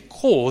nation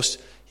because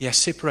He has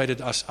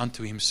separated us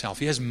unto Himself.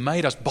 He has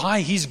made us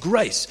by His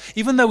grace,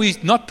 even though we're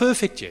not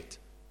perfect yet,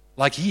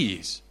 like He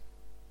is.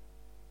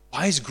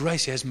 By His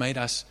grace, He has made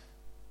us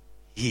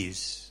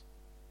His.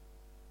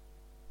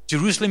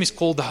 Jerusalem is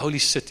called the holy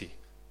city.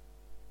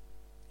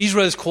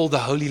 Israel is called the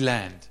Holy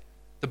Land.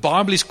 The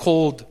Bible is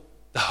called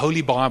the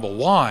Holy Bible.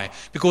 Why?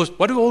 Because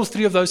what do all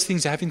three of those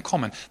things have in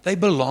common? They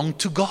belong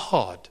to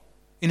God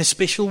in a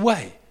special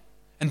way.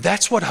 And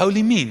that's what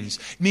holy means.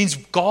 It means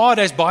God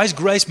has, by His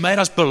grace, made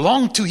us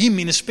belong to Him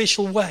in a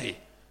special way.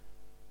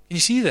 Can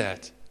you see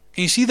that?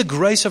 Can you see the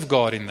grace of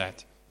God in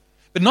that?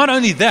 But not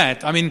only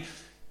that,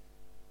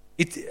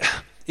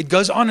 it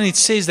goes on and it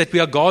says that we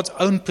are God's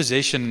own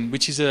possession,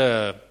 which is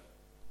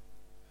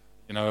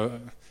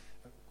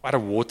quite a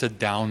watered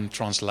down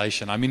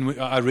translation.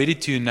 I read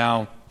it to you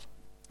now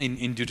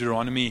in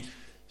Deuteronomy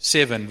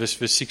 7, verse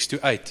 6 to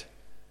 8,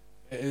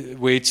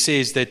 where it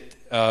says that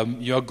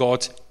you are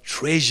God's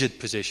treasured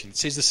possession. It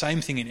says the same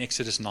thing in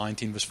Exodus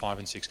 19, verse 5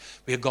 and 6.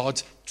 We are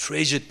God's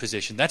treasured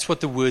possession. That's what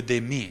the word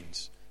there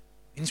means.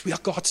 It means we are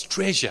God's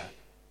treasure.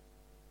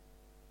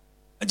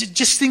 And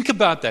just think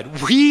about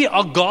that. We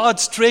are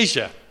God's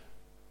treasure.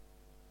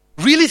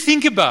 Really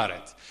think about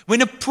it.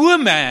 When a poor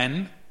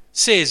man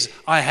says,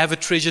 I have a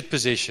treasured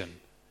possession,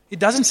 it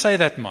doesn't say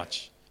that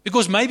much.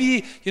 Because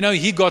maybe,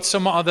 he got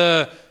some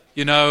other,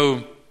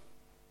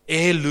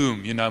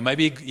 heirloom,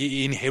 maybe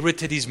he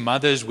inherited his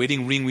mother's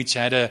wedding ring, which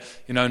had a,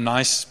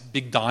 nice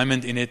big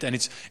diamond in it, and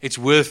it's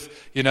worth,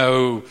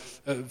 a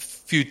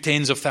few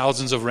tens of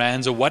thousands of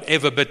rands or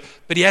whatever, but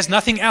he has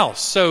nothing else.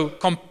 So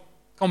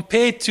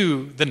compared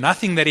to the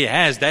nothing that he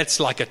has, that's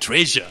like a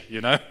treasure,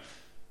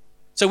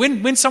 So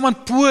when someone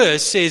poor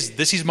says,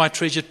 this is my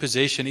treasured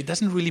possession, it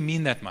doesn't really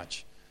mean that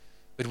much.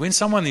 But when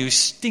someone who's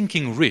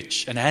stinking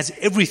rich and has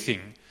everything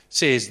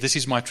says, this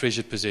is my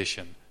treasured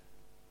possession,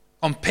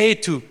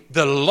 compared to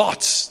the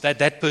lots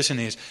that person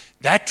is,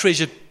 that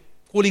treasure,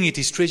 calling it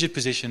his treasured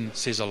possession,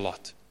 says a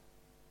lot.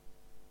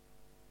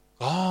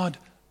 God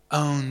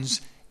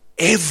owns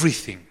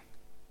everything.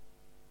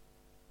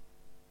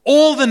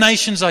 All the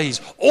nations are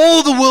His.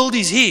 All the world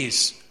is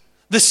His.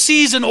 The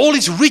seas and all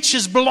its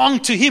riches belong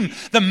to Him.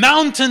 The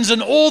mountains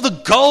and all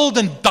the gold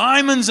and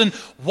diamonds and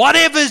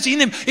whatever's in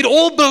them, it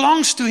all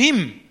belongs to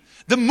Him.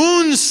 The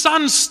moon,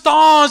 sun,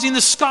 stars in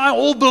the sky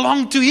all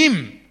belong to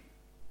Him.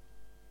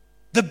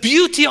 The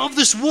beauty of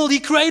this world, He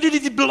created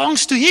it, it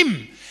belongs to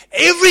Him.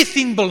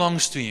 Everything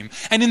belongs to Him.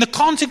 And in the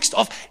context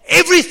of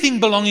everything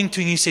belonging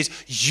to Him, He says,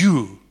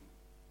 you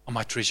are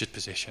my treasured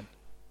possession.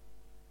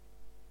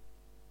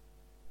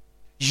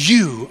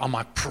 You are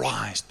my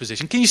prized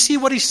possession. Can you see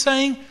what He's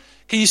saying?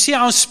 Can you see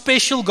how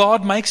special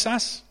God makes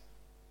us?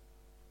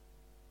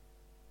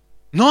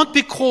 Not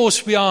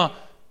because we are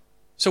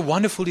so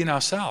wonderful in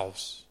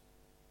ourselves,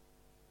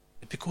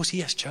 but because He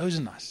has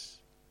chosen us.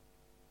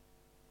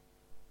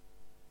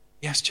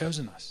 He has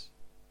chosen us.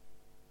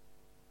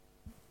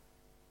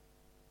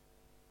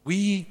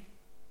 He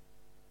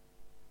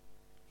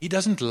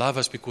doesn't love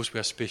us because we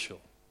are special.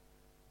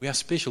 We are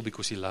special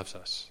because He loves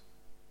us.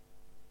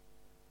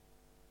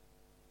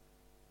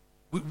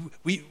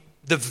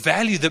 The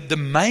value, the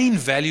main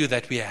value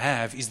that we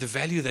have is the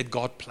value that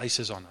God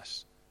places on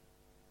us.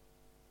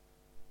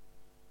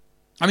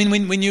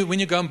 When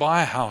you go and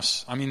buy a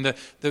house,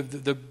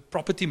 the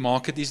property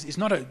market is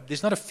not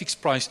there's not a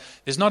fixed price.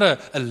 There's not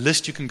a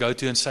list you can go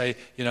to and say,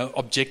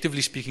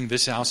 objectively speaking,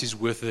 this house is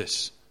worth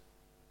this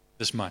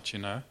much,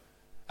 A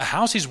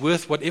house is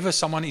worth whatever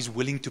someone is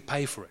willing to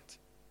pay for it.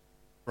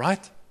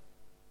 Right?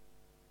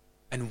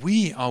 And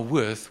we are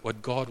worth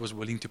what God was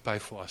willing to pay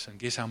for us. And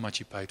guess how much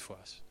He paid for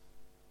us?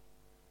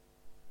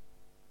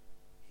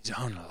 His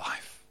own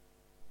life.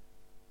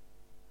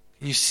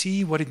 Can you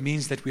see what it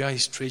means that we are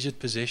His treasured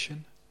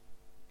possession?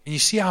 Can you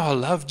see how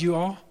loved you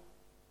are?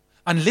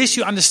 Unless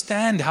you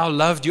understand how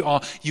loved you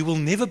are, you will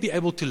never be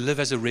able to live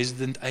as a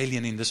resident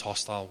alien in this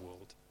hostile world.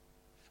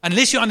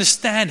 Unless you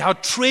understand how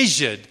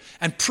treasured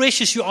and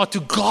precious you are to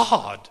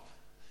God,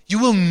 You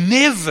will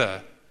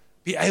never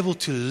be able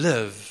to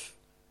live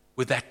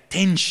with that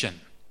tension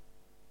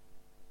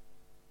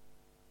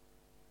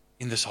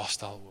in this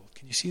hostile world.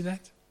 Can you see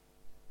that?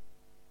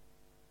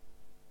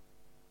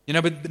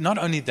 But not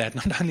only that,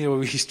 not only are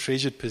we His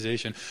treasured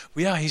possession,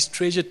 we are His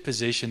treasured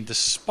possession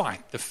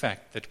despite the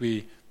fact that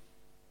we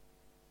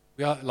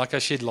are, like I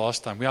said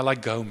last time, we are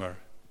like Gomer.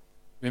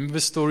 Remember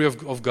the story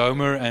of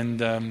Gomer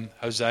and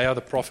Hosea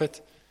the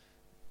prophet?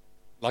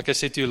 Like I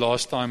said to you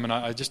last time, and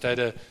I just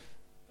had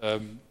I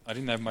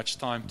didn't have much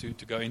time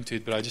to go into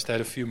it, but I just had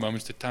a few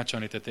moments to touch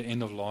on it at the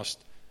end of last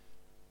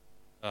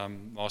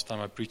time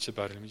I preached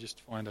about it. Let me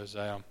just find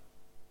Hosea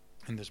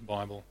in this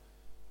Bible.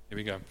 Here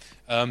we go.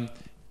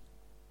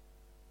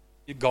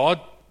 God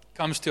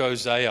comes to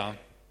Hosea,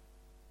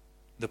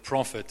 the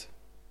prophet,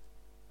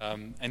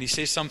 and He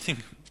says something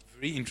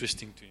very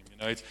interesting to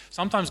him.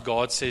 Sometimes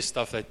God says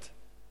stuff that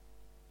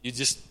you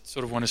just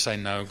sort of want to say,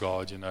 no,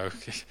 God,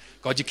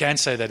 God, you can't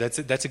say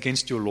that. That's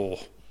against your law.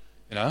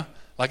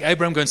 Like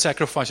Abraham, go and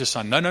sacrifice your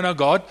son. No,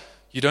 God,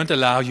 you don't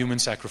allow human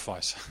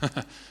sacrifice.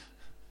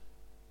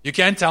 You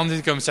can't tell me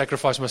to come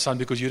sacrifice my son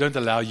because you don't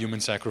allow human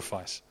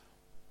sacrifice.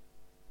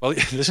 Well,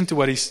 listen to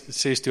what He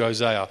says to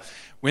Hosea.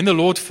 When the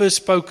Lord first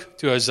spoke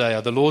to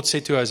Hosea, the Lord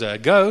said to Hosea,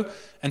 go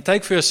and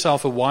take for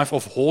yourself a wife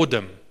of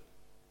whoredom,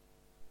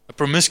 a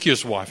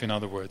promiscuous wife, in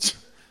other words,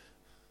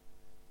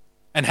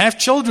 and have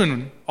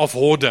children of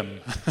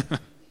whoredom,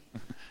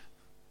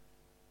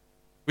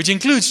 which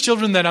includes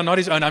children that are not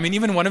his own. I mean,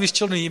 even one of his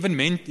children,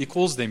 he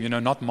calls them,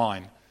 not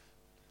mine.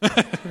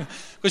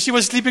 Because she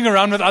was sleeping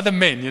around with other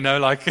men,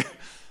 like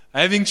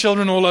having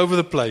children all over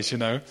the place,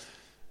 Then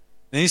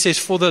he says,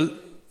 for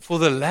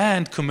the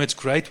land commits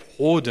great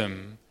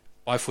whoredom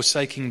by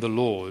forsaking the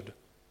Lord.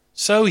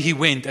 So he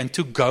went and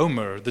took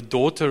Gomer, the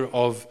daughter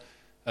of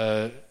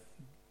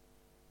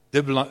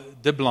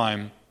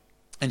Diblaim,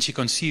 and she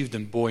conceived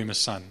and bore him a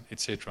son,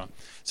 etc.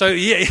 So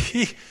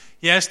he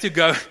has to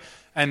go,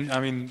 and I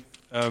mean,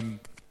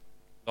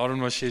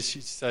 Lauren was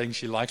saying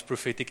she likes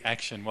prophetic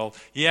action. Well,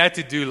 he had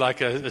to do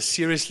like a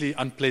seriously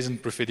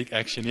unpleasant prophetic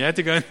action. He had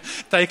to go and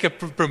take a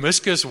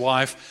promiscuous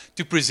wife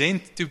to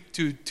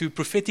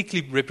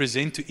prophetically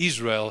represent to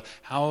Israel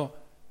how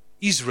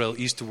Israel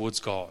is towards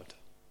God.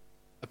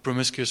 A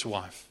promiscuous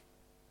wife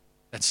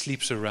that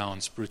sleeps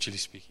around, spiritually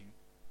speaking.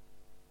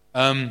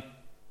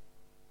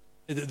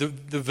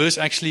 The verse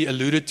actually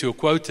alluded to or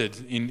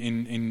quoted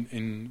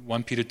in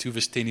 1 Peter 2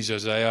 verse 10 is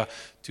Hosea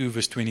 2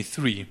 verse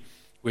 23,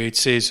 where it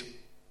says,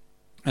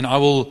 and I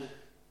will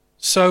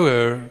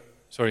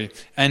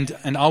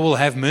and I will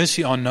have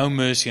mercy on no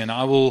mercy, and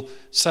I will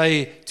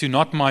say to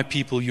not my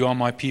people, you are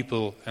my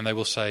people, and they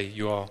will say,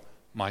 you are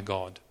my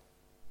God.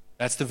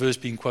 That's the verse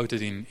being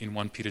quoted in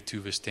 1 Peter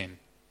 2 verse 10.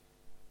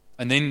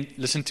 And then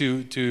listen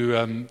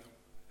to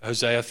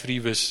Hosea 3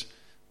 verse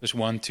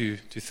 1 to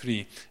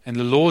 3. And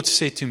the Lord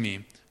said to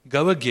me,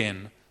 go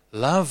again,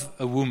 love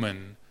a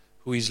woman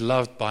who is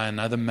loved by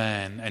another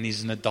man and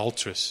is an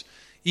adulteress,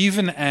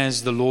 even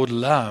as the Lord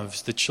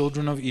loves the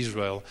children of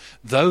Israel,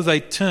 though they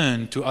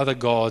turn to other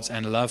gods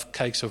and love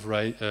cakes of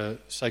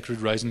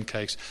sacred raisin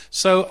cakes.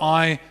 So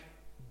I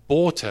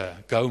bought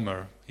her,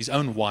 Gomer, his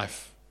own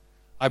wife.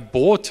 I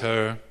bought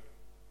her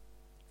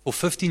for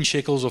 15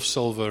 shekels of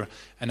silver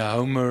and a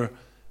homer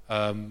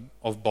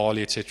of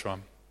barley, etc.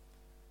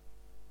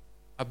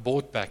 I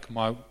bought back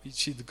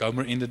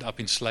Gomer ended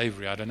up in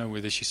slavery. I don't know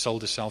whether she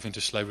sold herself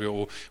into slavery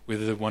or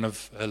whether one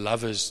of her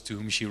lovers to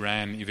whom she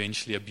ran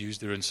eventually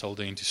abused her and sold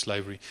her into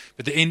slavery.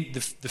 But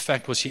the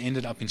fact was she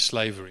ended up in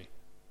slavery.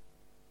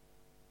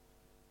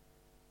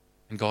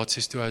 And God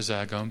says to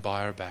Hosea, go and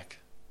buy her back.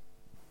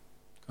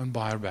 Go and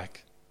buy her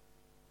back.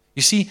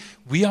 You see,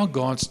 we are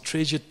God's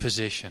treasured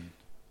possession,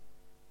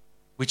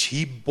 which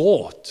He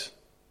bought,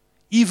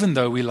 even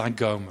though we like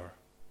Gomer.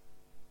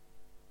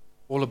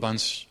 All a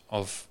bunch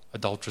of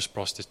adulterous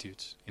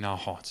prostitutes in our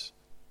hearts.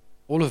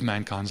 All of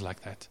mankind's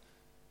like that.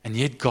 And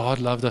yet God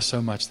loved us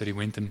so much that He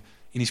went and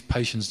in His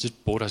patience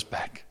just bought us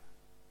back.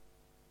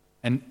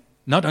 And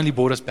not only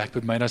bought us back,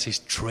 but made us His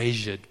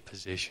treasured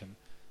possession.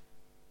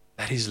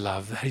 That is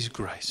love. That is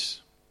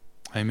grace.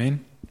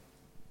 Amen.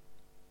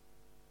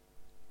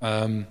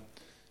 Let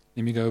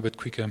me go a bit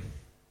quicker.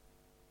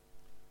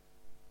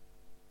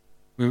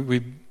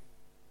 We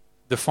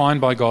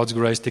defined by God's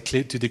grace to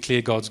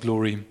declare God's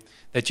glory,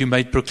 that you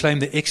may proclaim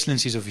the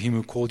excellencies of Him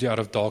who called you out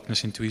of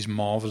darkness into His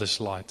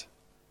marvelous light.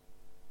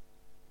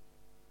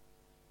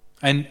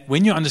 And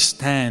when you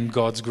understand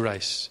God's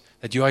grace,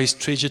 that you are His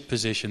treasured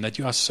possession, that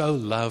you are so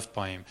loved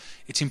by Him,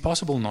 it's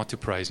impossible not to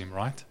praise Him,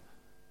 right?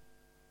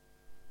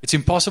 It's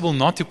impossible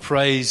not to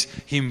praise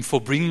Him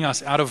for bringing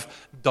us out of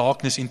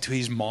darkness into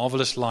His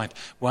marvelous light.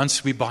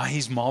 Once we, by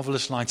His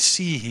marvelous light,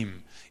 see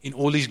Him in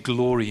all His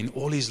glory, in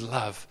all His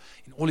love,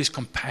 in all His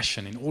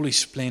compassion, in all His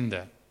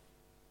splendor.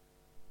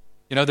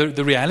 You know,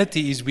 the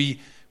reality is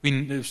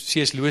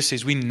C.S. Lewis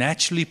says, we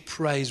naturally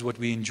praise what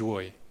we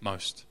enjoy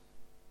most.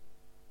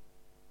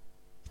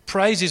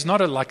 Praise is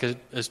not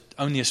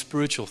only a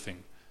spiritual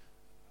thing.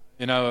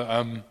 You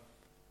know,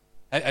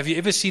 have you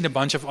ever seen a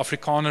bunch of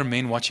Afrikaner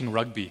men watching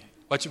rugby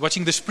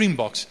watching the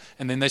Springboks,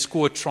 and then they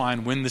score a try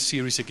and win the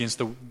series against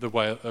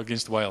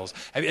Wales.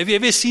 Have you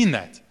ever seen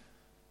that?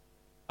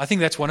 I think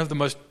that's one of the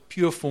most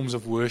pure forms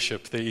of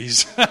worship there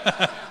is.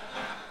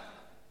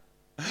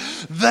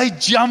 They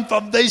jump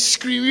up, they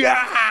scream,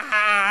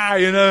 yeah,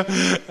 you know.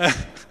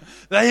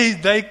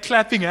 They're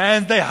clapping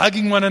hands, they're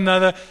hugging one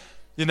another,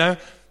 you know,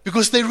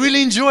 because they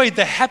really enjoy it.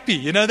 They're happy,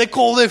 you know. They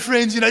call their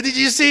friends, you know, did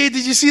you see it?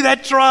 Did you see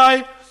that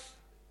try?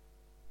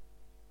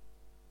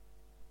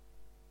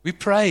 We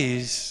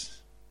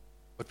praise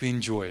what we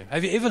enjoy.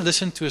 Have you ever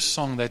listened to a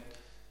song that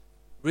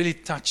really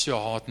touched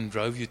your heart and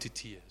drove you to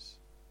tears?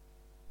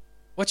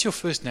 What's your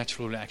first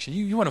natural reaction?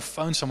 You want to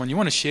phone someone, you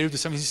want to share it with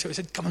someone. You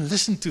said, come on,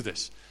 listen to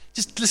this.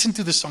 Just listen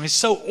to the song. It's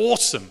so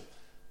awesome.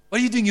 What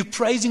are you doing? You're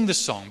praising the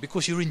song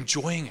because you're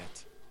enjoying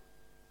it.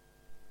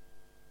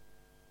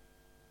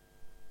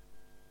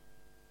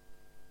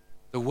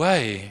 The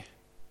way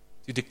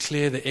to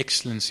declare the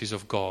excellencies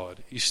of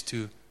God is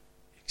to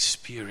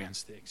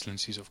experience the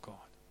excellencies of God.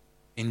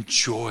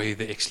 Enjoy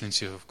the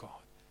excellencies of God.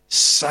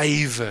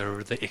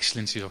 Savor the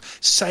excellencies of God.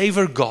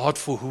 Savor God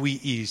for who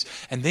He is.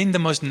 And then the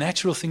most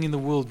natural thing in the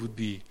world would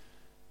be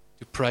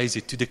to praise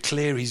it, to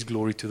declare His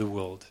glory to the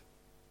world.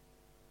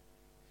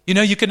 You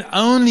know, you can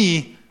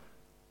only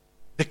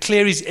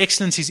declare His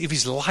excellencies if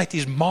His light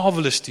is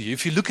marvelous to you.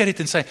 If you look at it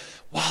and say,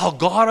 wow,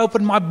 God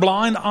opened my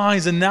blind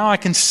eyes and now I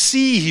can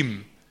see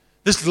Him.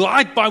 This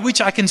light by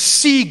which I can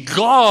see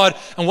God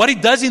and what He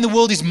does in the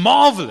world is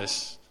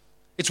marvelous.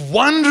 It's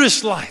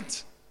wondrous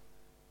light.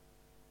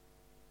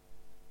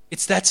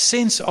 It's that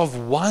sense of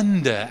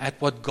wonder at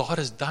what God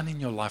has done in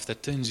your life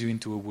that turns you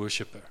into a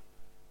worshiper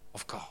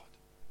of God.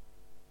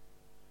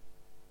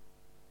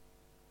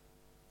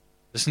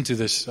 Listen to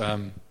this,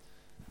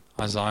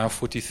 Isaiah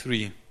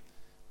 43.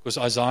 Because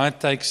Isaiah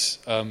takes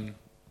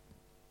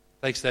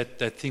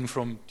that thing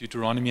from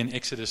Deuteronomy and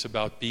Exodus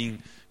about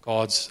being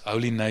God's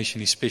holy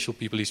nation, His special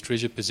people, His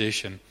treasured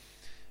possession.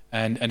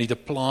 And it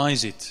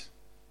applies it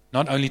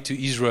not only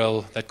to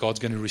Israel that God's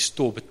going to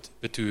restore,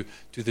 but to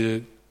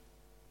the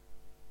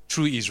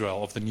true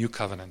Israel of the new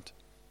covenant.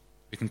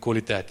 We can call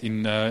it that.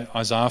 In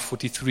Isaiah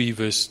 43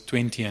 verse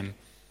 20 and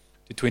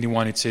to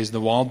 21 it says,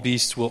 the wild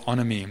beasts will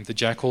honor me, the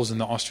jackals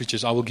and the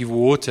ostriches. I will give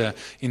water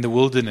in the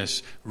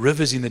wilderness,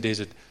 rivers in the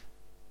desert.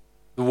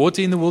 The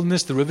water in the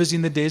wilderness, the rivers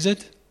in the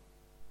desert.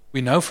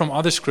 We know from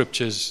other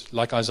scriptures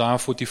like Isaiah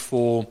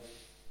 44,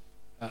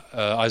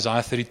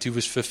 Isaiah 32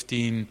 verse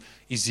 15,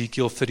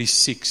 Ezekiel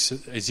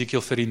 36,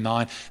 Ezekiel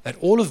 39, that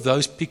all of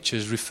those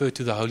pictures refer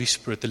to the Holy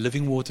Spirit, the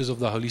living waters of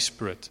the Holy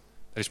Spirit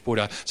that is poured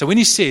out. So when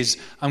He says,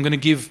 I'm going to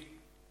give,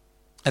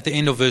 at the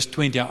end of verse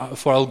 20,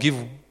 for I'll give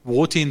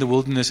water in the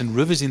wilderness and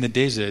rivers in the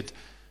desert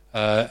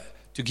to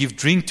give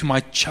drink to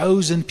my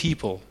chosen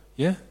people.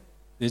 Yeah?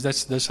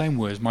 That's the same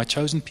words, my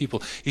chosen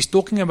people. He's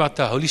talking about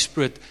the Holy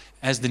Spirit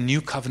as the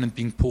new covenant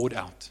being poured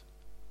out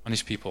on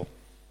His people.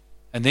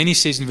 And then He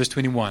says in verse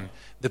 21,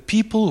 the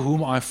people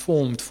whom I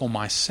formed for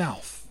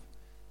myself,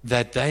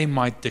 that they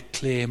might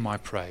declare my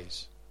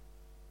praise.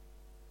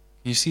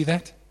 Can you see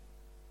that?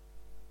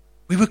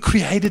 We were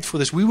created for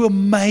this. We were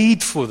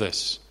made for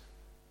this.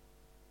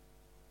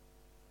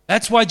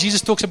 That's why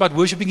Jesus talks about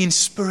worshiping in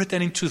spirit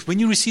and in truth. When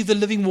you receive the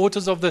living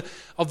waters of the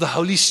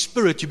Holy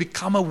Spirit, you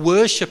become a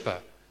worshiper.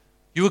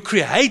 You were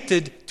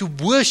created to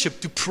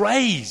worship, to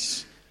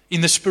praise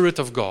in the Spirit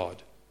of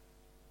God.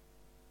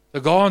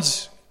 So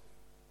God's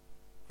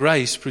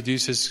grace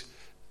produces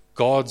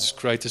God's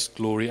greatest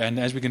glory, and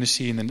as we're going to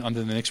see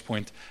under the next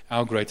point,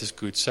 our greatest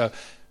good. So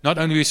not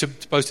only are we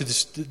supposed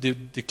to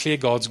declare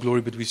God's glory,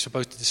 but we're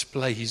supposed to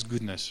display His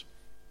goodness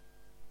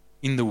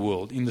in the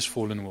world, in this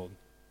fallen world.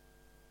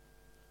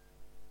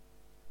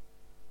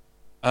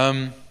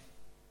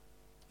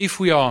 If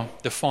we are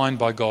defined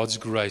by God's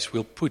grace,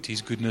 we'll put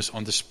His goodness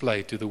on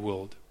display to the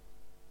world.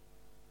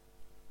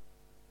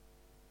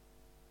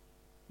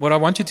 What I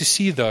want you to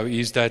see, though,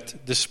 is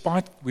that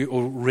despite we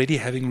already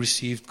having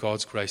received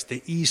God's grace,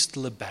 there is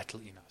still a battle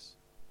in us.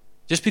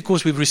 Just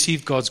because we've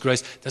received God's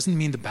grace doesn't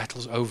mean the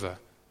battle's over.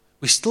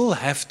 We still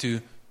have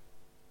to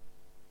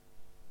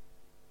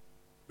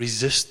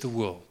resist the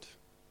world.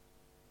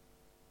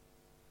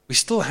 We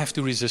still have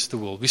to resist the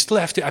world. We still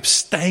have to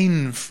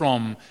abstain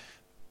from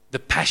the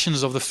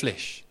passions of the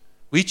flesh,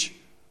 which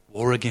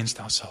war against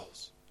our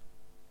souls.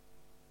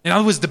 In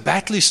other words, the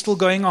battle is still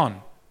going on.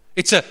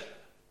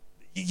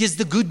 Here's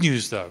the good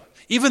news, though.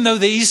 Even though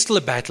there is still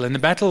a battle, and the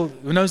battle,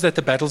 who knows that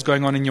the battle's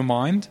going on in your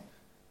mind?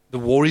 The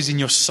war is in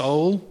your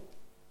soul.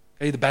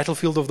 Okay, the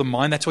battlefield of the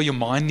mind, that's why your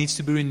mind needs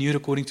to be renewed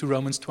according to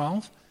Romans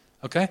 12.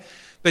 Okay?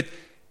 But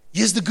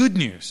here's the good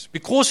news.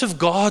 Because of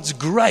God's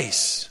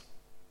grace,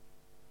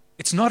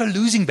 it's not a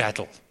losing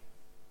battle.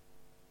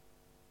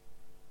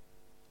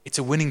 It's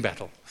a winning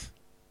battle.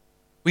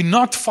 We're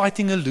not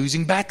fighting a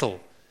losing battle.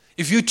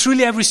 If you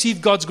truly have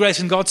received God's grace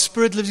and God's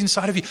Spirit lives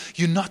inside of you,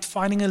 you're not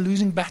fighting a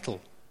losing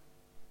battle.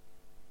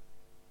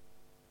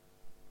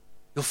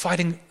 You're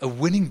fighting a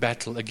winning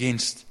battle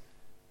against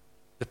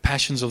the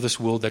passions of this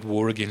world that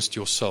war against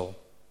your soul.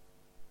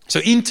 So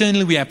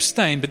internally we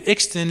abstain, but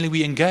externally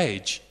we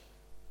engage.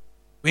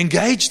 We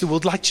engage the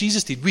world like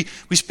Jesus did.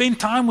 We spend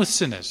time with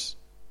sinners,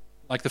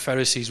 like the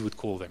Pharisees would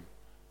call them.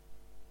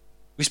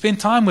 We spend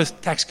time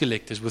with tax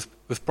collectors,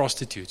 with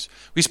prostitutes.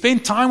 We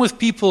spend time with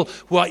people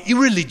who are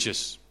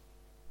irreligious,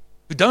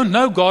 who don't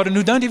know God and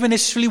who don't even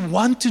necessarily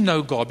want to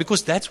know God,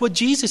 because that's what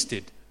Jesus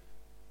did.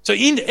 So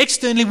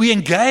externally we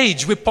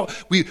engage, we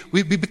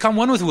become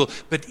one with the world,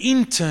 but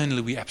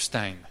internally we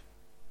abstain,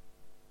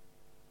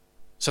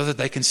 so that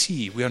they can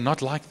see we are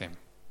not like them.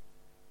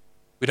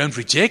 We don't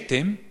reject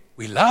them,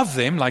 we love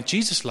them like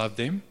Jesus loved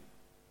them,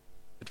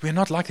 but we're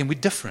not like them, we're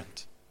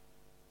different.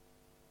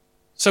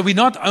 So we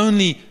not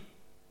only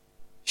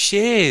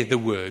share the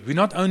word, we're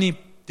not only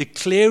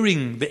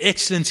declaring the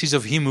excellencies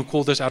of Him who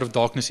called us out of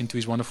darkness into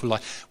His wonderful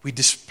light, we're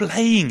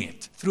displaying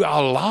it through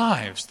our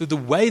lives, through the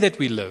way that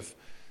we live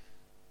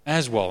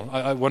as well.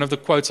 One of the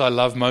quotes I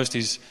love most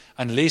is,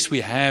 unless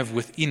we have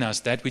within us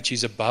that which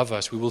is above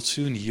us, we will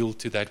soon yield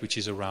to that which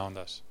is around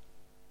us.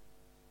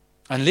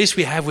 Unless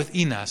we have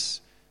within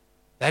us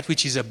that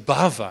which is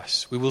above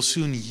us, we will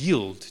soon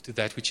yield to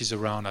that which is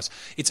around us.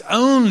 It's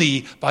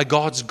only by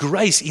God's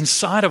grace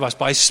inside of us,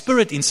 by His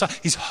Spirit inside,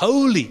 His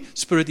Holy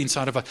Spirit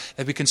inside of us,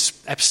 that we can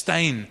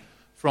abstain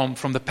from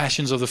the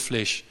passions of the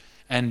flesh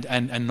and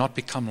not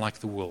become like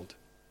the world.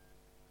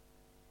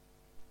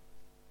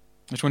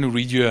 I just want to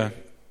read you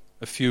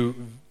a few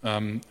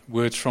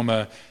words from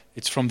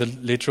it's from the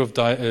letter of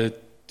to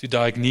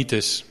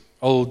Diognetus,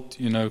 old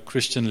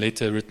Christian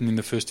letter written in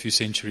the first few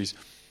centuries.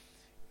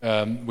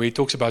 Where he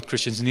talks about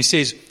Christians, and he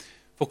says,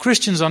 "For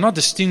Christians are not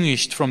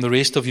distinguished from the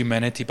rest of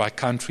humanity by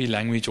country,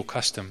 language, or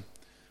custom.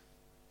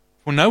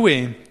 For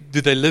nowhere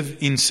do they live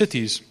in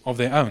cities of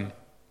their own,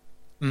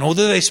 nor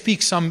do they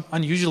speak some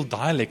unusual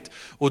dialect,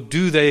 or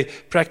do they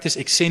practice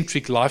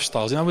eccentric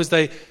lifestyles." In other words,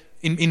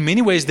 in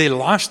many ways their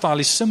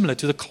lifestyle is similar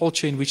to the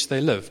culture in which they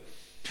live.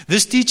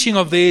 This teaching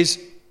of theirs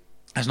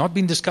has not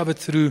been discovered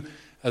through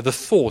the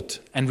thought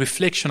and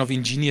reflection of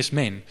ingenious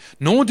men,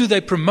 nor do they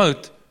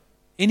promote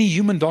any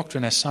human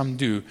doctrine as some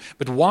do,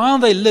 but while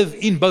they live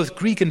in both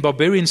Greek and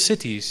barbarian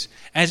cities,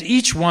 as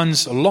each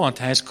one's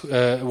lot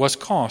was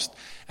cast,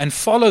 and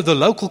follow the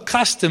local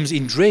customs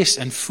in dress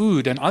and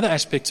food and other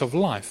aspects of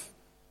life,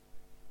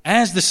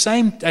 at the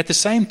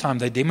same time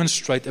they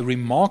demonstrate a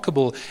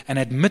remarkable and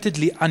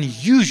admittedly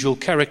unusual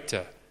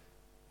character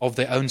of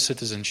their own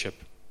citizenship.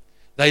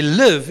 They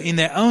live in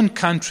their own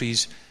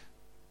countries,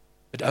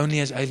 but only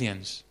as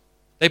aliens.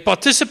 They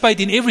participate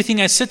in everything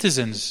as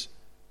citizens,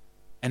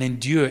 and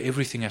endure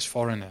everything as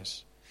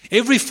foreigners.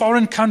 Every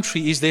foreign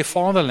country is their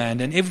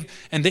fatherland, and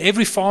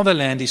every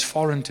fatherland is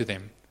foreign to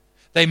them.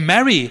 They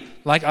marry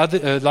like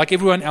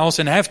everyone else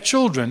and have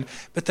children,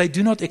 but they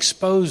do not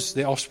expose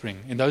their offspring.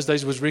 In those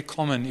days it was very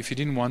common, if you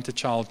didn't want a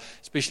child,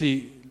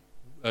 especially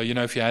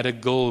if you had a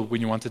girl when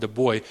you wanted a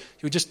boy,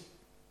 you would just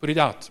put it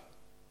out,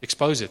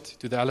 expose it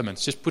to the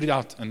elements, just put it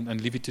out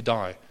and leave it to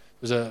die.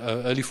 It was an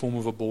early form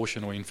of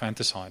abortion or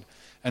infanticide.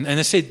 And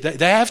they said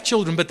they have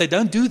children, but they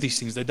don't do these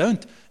things. They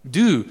don't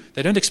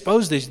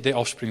expose their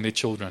offspring, their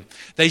children.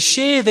 They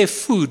share their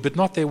food, but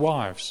not their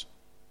wives.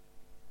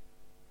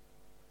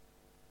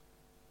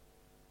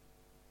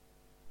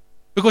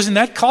 Because in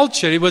that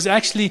culture, it was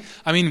actually,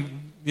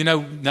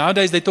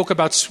 nowadays they talk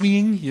about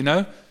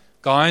swinging,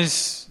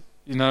 guys,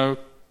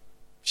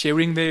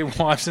 sharing their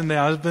wives and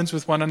their husbands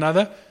with one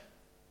another.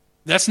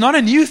 That's not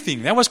a new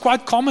thing. That was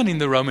quite common in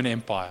the Roman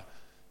Empire.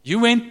 You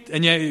went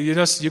and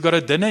you got a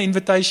dinner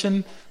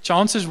invitation.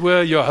 Chances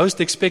were your host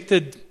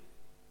expected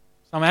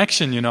some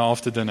action,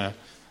 after dinner.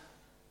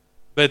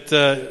 But,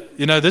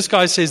 this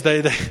guy says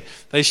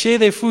they share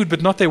their food,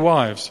 but not their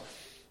wives.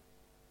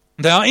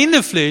 They are in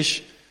the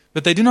flesh,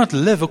 but they do not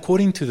live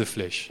according to the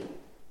flesh.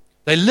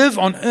 They live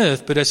on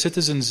earth, but their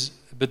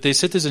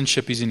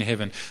citizenship is in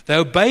heaven. They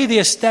obey the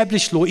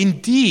established law.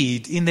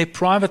 Indeed, in their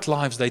private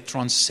lives, they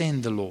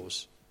transcend the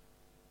laws.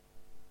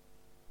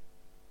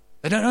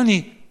 They don't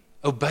only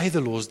obey the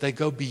laws, they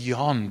go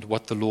beyond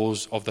what the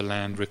laws of the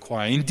land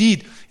require.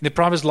 Indeed, in their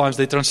private lives,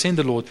 they transcend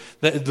the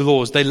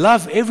laws. They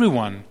love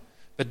everyone,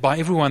 but by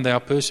everyone they are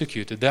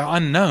persecuted. They are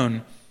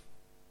unknown,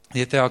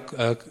 yet they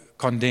are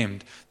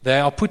condemned. They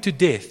are put to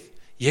death,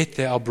 yet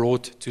they are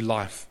brought to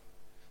life.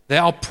 They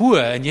are poor,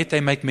 and yet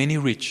they make many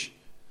rich.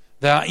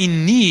 They are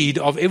in need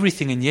of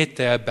everything, and yet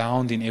they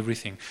abound in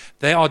everything.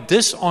 They are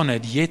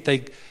dishonored, yet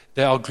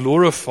they are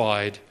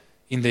glorified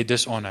in their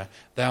dishonor.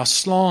 They are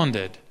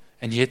slandered,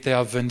 and yet they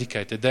are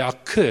vindicated. They are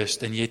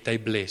cursed, and yet they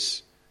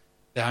bless.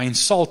 They are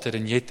insulted,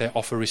 and yet they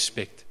offer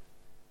respect.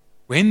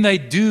 When they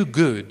do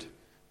good,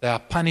 they are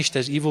punished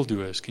as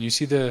evildoers. Can you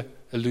see the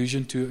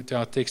allusion to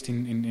our text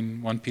in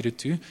 1 Peter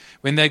 2?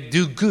 When they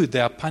do good, they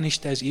are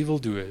punished as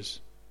evildoers.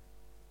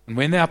 And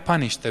when they are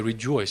punished, they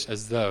rejoice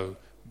as though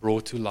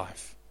brought to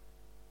life.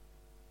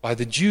 By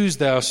the Jews,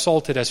 they are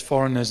assaulted as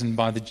foreigners, and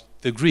by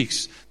the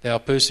Greeks, they are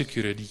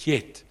persecuted.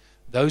 Yet,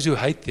 those who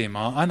hate them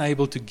are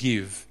unable to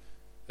give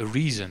a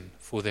reason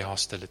for their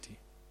hostility.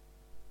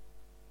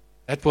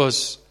 That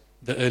was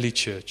the early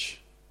church.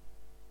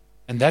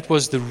 And that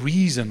was the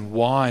reason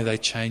why they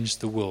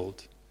changed the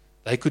world.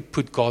 They could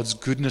put God's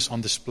goodness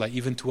on display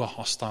even to a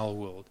hostile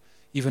world.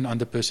 even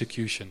under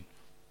persecution.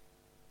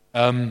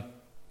 In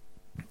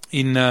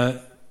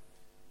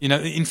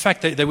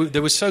fact, they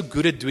were so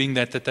good at doing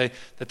that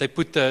they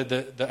put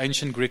the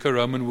ancient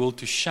Greco-Roman world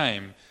to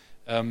shame.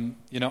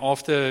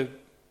 After,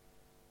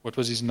 what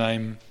was his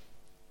name?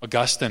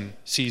 Augustine,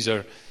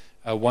 Caesar,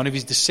 one of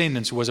his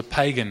descendants who was a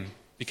pagan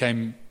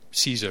became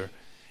Caesar.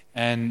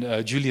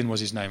 And Julian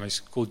was his name. It's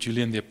called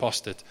Julian the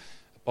Apostate.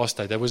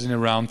 That was in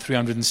around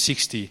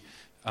 360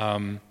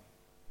 AD,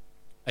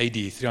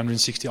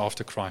 360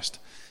 after Christ.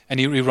 And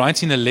he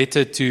writes in a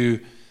letter to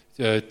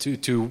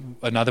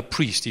another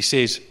priest. He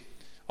says,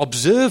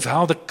 "Observe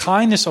how the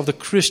kindness of the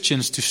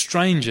Christians to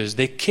strangers,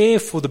 their care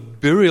for the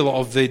burial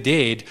of their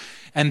dead,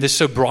 and the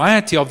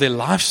sobriety of their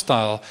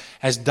lifestyle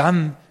has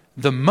done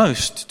the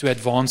most to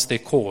advance their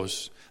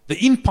cause.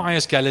 The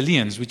impious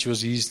Galileans," which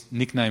was his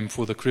nickname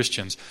for the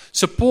Christians,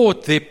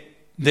 "support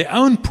their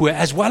own poor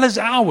as well as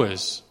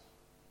ours."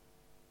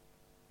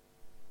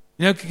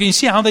 Can you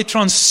see how they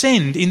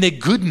transcend in their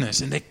goodness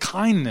and their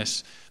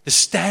kindness the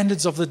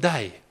standards of the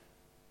day?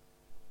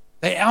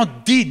 They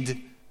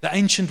outdid the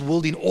ancient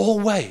world in all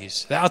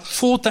ways. They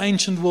outthought the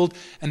ancient world,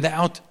 and they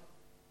outdid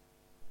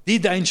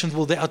the ancient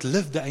world. They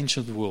outlived the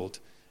ancient world,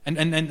 and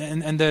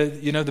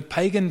the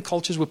pagan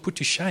cultures were put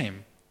to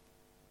shame.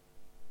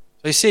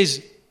 So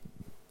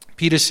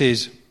Peter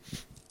says,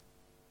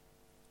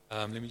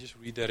 let me just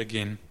read that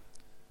again.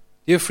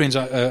 "Dear friends,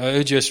 I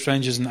urge you as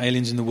strangers and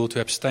aliens in the world to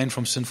abstain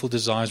from sinful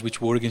desires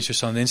which war against your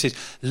soul." And then it says,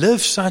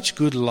 "Live such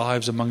good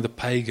lives among the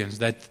pagans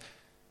that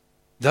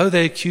though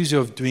they accuse you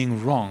of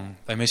doing wrong,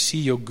 they may see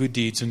your good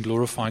deeds and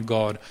glorify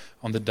God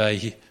on the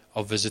day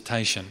of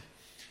visitation."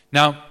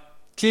 Now,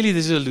 clearly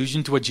there's an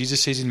allusion to what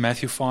Jesus says in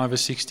Matthew 5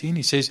 verse 16.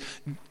 He says,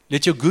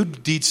 "Let your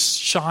good deeds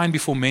shine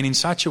before men in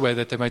such a way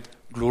that they might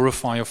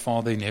glorify your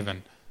Father in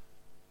heaven."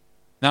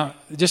 Now,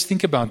 just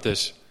think about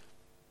this.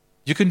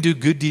 You can do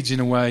good deeds in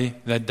a way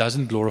that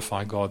doesn't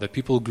glorify God, that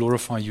people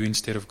glorify you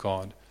instead of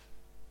God.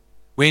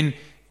 When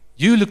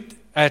you looked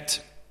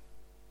at,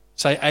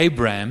 say,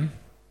 Abraham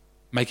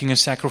making a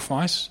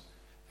sacrifice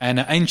and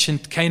an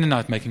ancient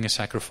Canaanite making a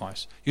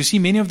sacrifice, you see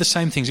many of the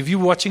same things. If you're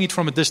watching it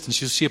from a distance,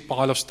 you'll see a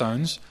pile of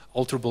stones,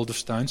 altar built of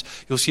stones.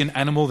 You'll see an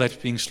animal that's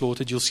being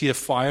slaughtered. You'll see a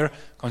fire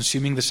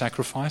consuming the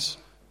sacrifice.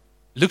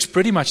 It looks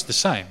pretty much the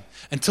same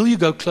until you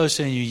go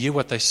closer and you hear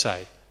what they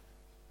say.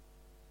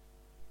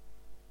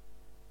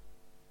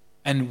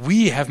 And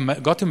we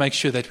have got to make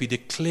sure that we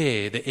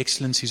declare the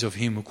excellencies of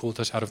Him who called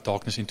us out of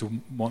darkness into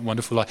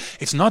wonderful light.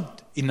 It's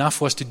not enough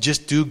for us to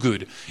just do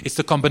good. It's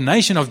the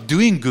combination of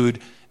doing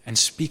good and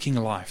speaking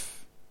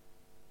life.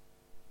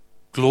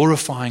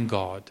 Glorifying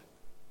God.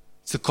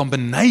 It's the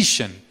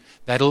combination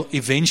that'll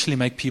eventually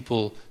make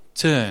people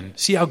turn,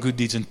 see our good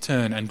deeds and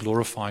turn and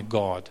glorify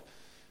God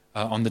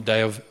on the day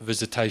of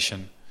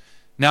visitation.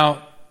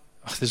 Now,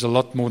 there's a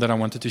lot more that I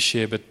wanted to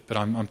share, but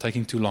I'm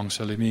taking too long,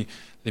 so let me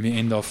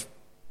end off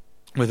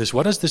with this.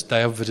 What does this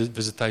day of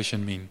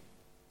visitation mean?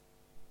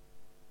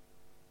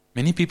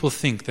 Many people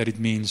think that it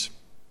means,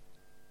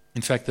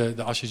 in fact,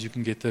 the ushers, you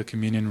can get the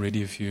communion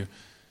ready if you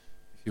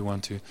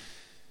want to.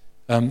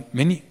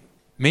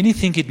 Many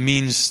think it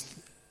means,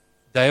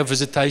 day of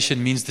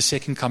visitation means the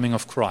second coming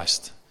of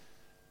Christ.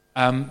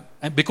 And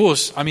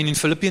because, in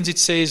Philippians it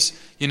says,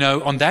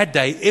 on that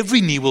day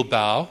every knee will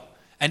bow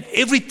and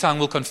every tongue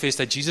will confess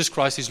that Jesus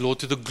Christ is Lord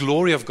to the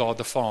glory of God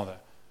the Father.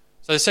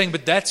 So they're saying,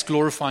 but that's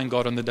glorifying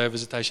God on the day of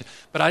visitation.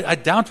 But I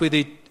doubt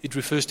whether it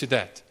refers to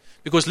that.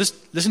 Because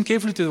listen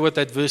carefully to what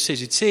that verse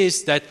says. It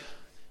says that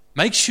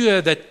make sure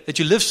that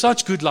you live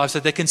such good lives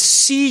that they can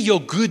see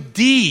your good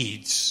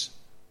deeds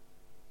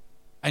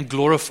and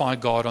glorify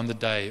God on the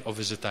day of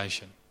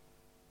visitation.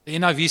 The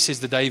NIV says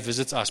the day He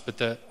visits us, but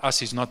the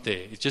us is not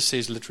there. It just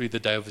says literally the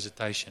day of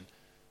visitation.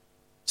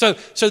 So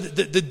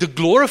the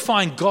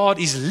glorifying God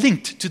is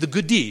linked to the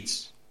good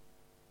deeds.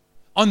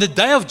 On the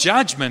day of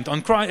judgment,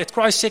 at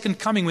Christ's second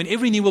coming, when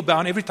every knee will bow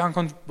and every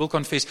tongue will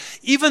confess,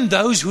 even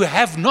those who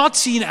have not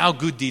seen our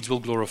good deeds will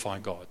glorify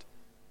God.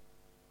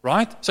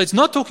 Right? So it's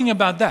not talking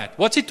about that.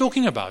 What's it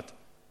talking about?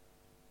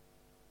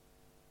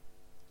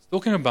 It's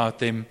talking about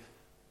them,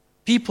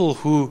 people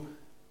who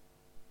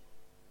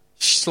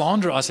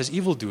slander us as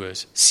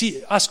evildoers,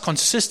 see us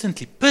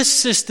consistently,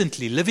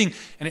 persistently living.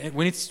 And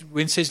when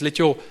it says let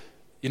your,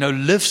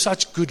 live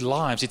such good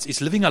lives, it's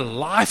living a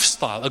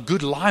lifestyle, a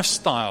good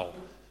lifestyle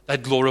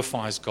that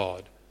glorifies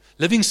God.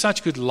 Living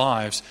such good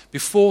lives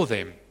before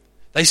them.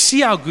 They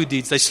see our good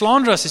deeds, they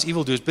slander us as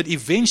evildoers, but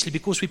eventually,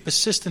 because we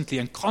persistently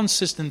and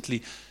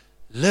consistently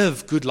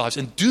live good lives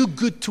and do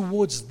good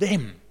towards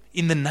them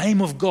in the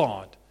name of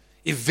God,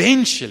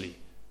 eventually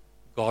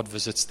God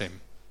visits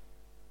them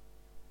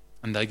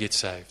and they get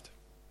saved.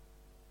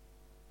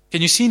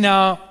 Can you see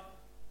now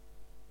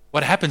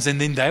what happens?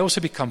 And then they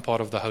also become part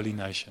of the holy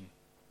nation.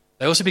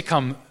 They also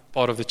become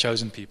part of the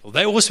chosen people.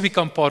 They also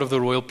become part of the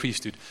royal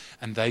priesthood,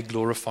 and they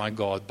glorify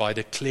God by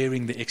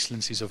declaring the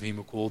excellencies of Him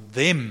who called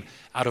them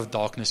out of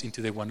darkness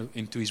into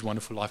His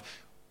wonderful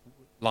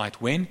light.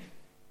 When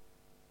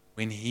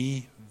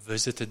He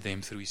visited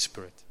them through His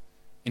Spirit.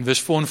 In verse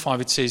 4 and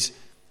 5 it says,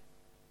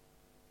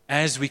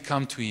 as we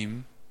come to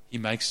Him, He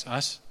makes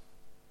us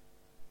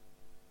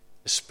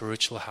a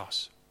spiritual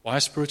house. Why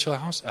a spiritual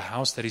house? A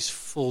house that is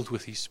filled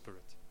with His Spirit.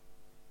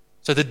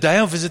 So the day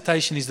of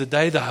visitation is the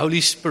day the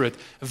Holy Spirit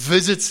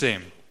visits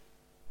them.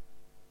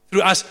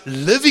 Through us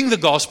living the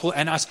gospel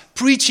and us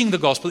preaching the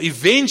gospel,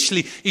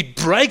 eventually it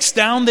breaks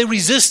down their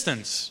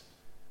resistance.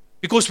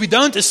 Because we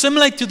don't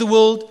assimilate to the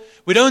world,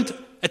 we don't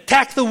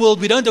attack the world,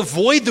 we don't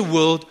avoid the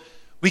world,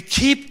 we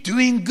keep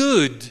doing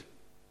good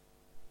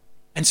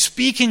and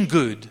speaking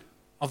good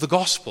of the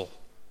gospel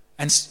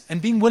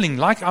and being willing,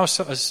 like our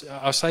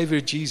Savior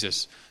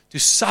Jesus, to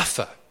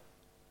suffer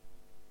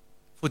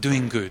for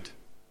doing good.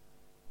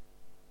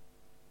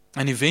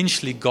 And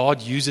eventually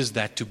God uses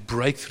that to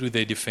break through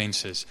their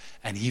defenses,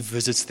 and He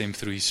visits them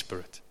through His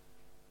Spirit.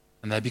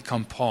 And they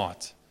become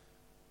part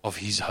of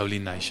His holy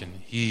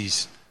nation,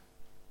 His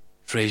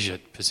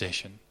treasured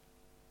possession.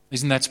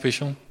 Isn't that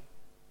special? I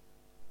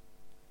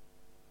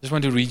just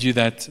want to read you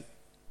that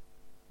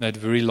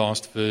very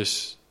last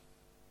verse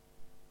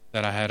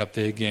that I had up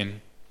there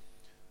again.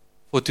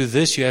 For to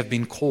this you have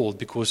been called,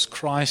 because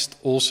Christ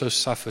also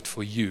suffered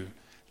for you,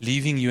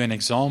 leaving you an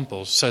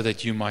example so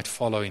that you might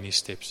follow in His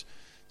steps.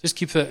 Just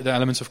keep the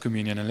elements of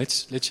communion, and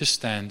let's just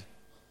stand.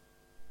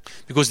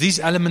 Because these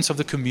elements of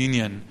the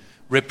communion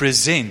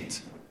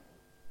represent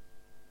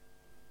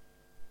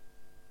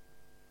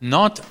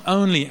not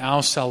only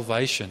our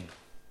salvation,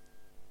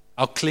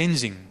 our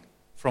cleansing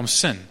from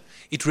sin.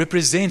 It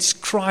represents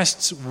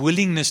Christ's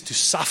willingness to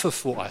suffer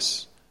for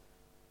us.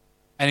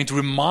 And it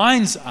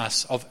reminds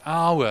us of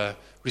our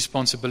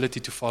responsibility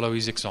to follow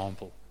His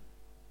example.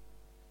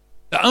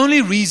 The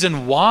only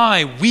reason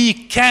why we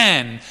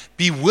can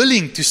be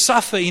willing to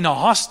suffer in a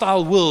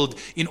hostile world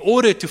in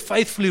order to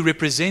faithfully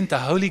represent a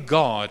holy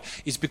God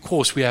is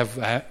because we have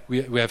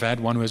had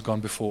one who has gone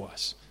before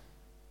us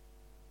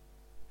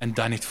and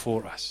done it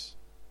for us.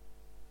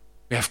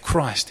 We have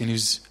Christ in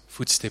whose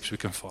footsteps we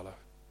can follow.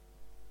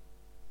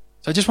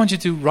 So I just want you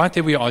to, right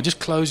there we are, just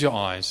close your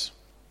eyes.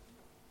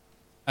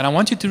 And I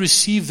want you to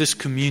receive this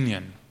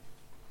communion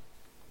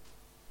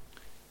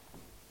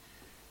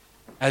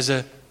as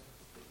a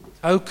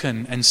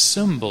token and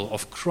symbol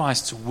of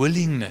Christ's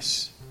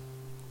willingness,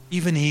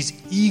 even His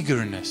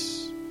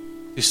eagerness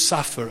to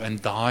suffer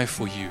and die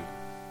for you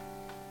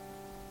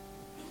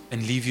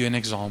and leave you an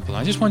example.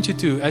 I just want you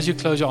to, as you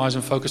close your eyes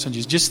and focus on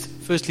Jesus, just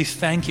firstly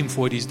thank Him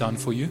for what He's done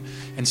for you,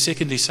 and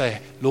secondly say,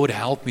 Lord,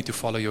 help me to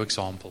follow your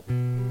example.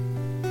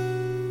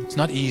 It's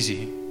not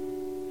easy.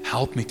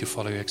 Help me to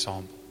follow your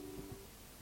example.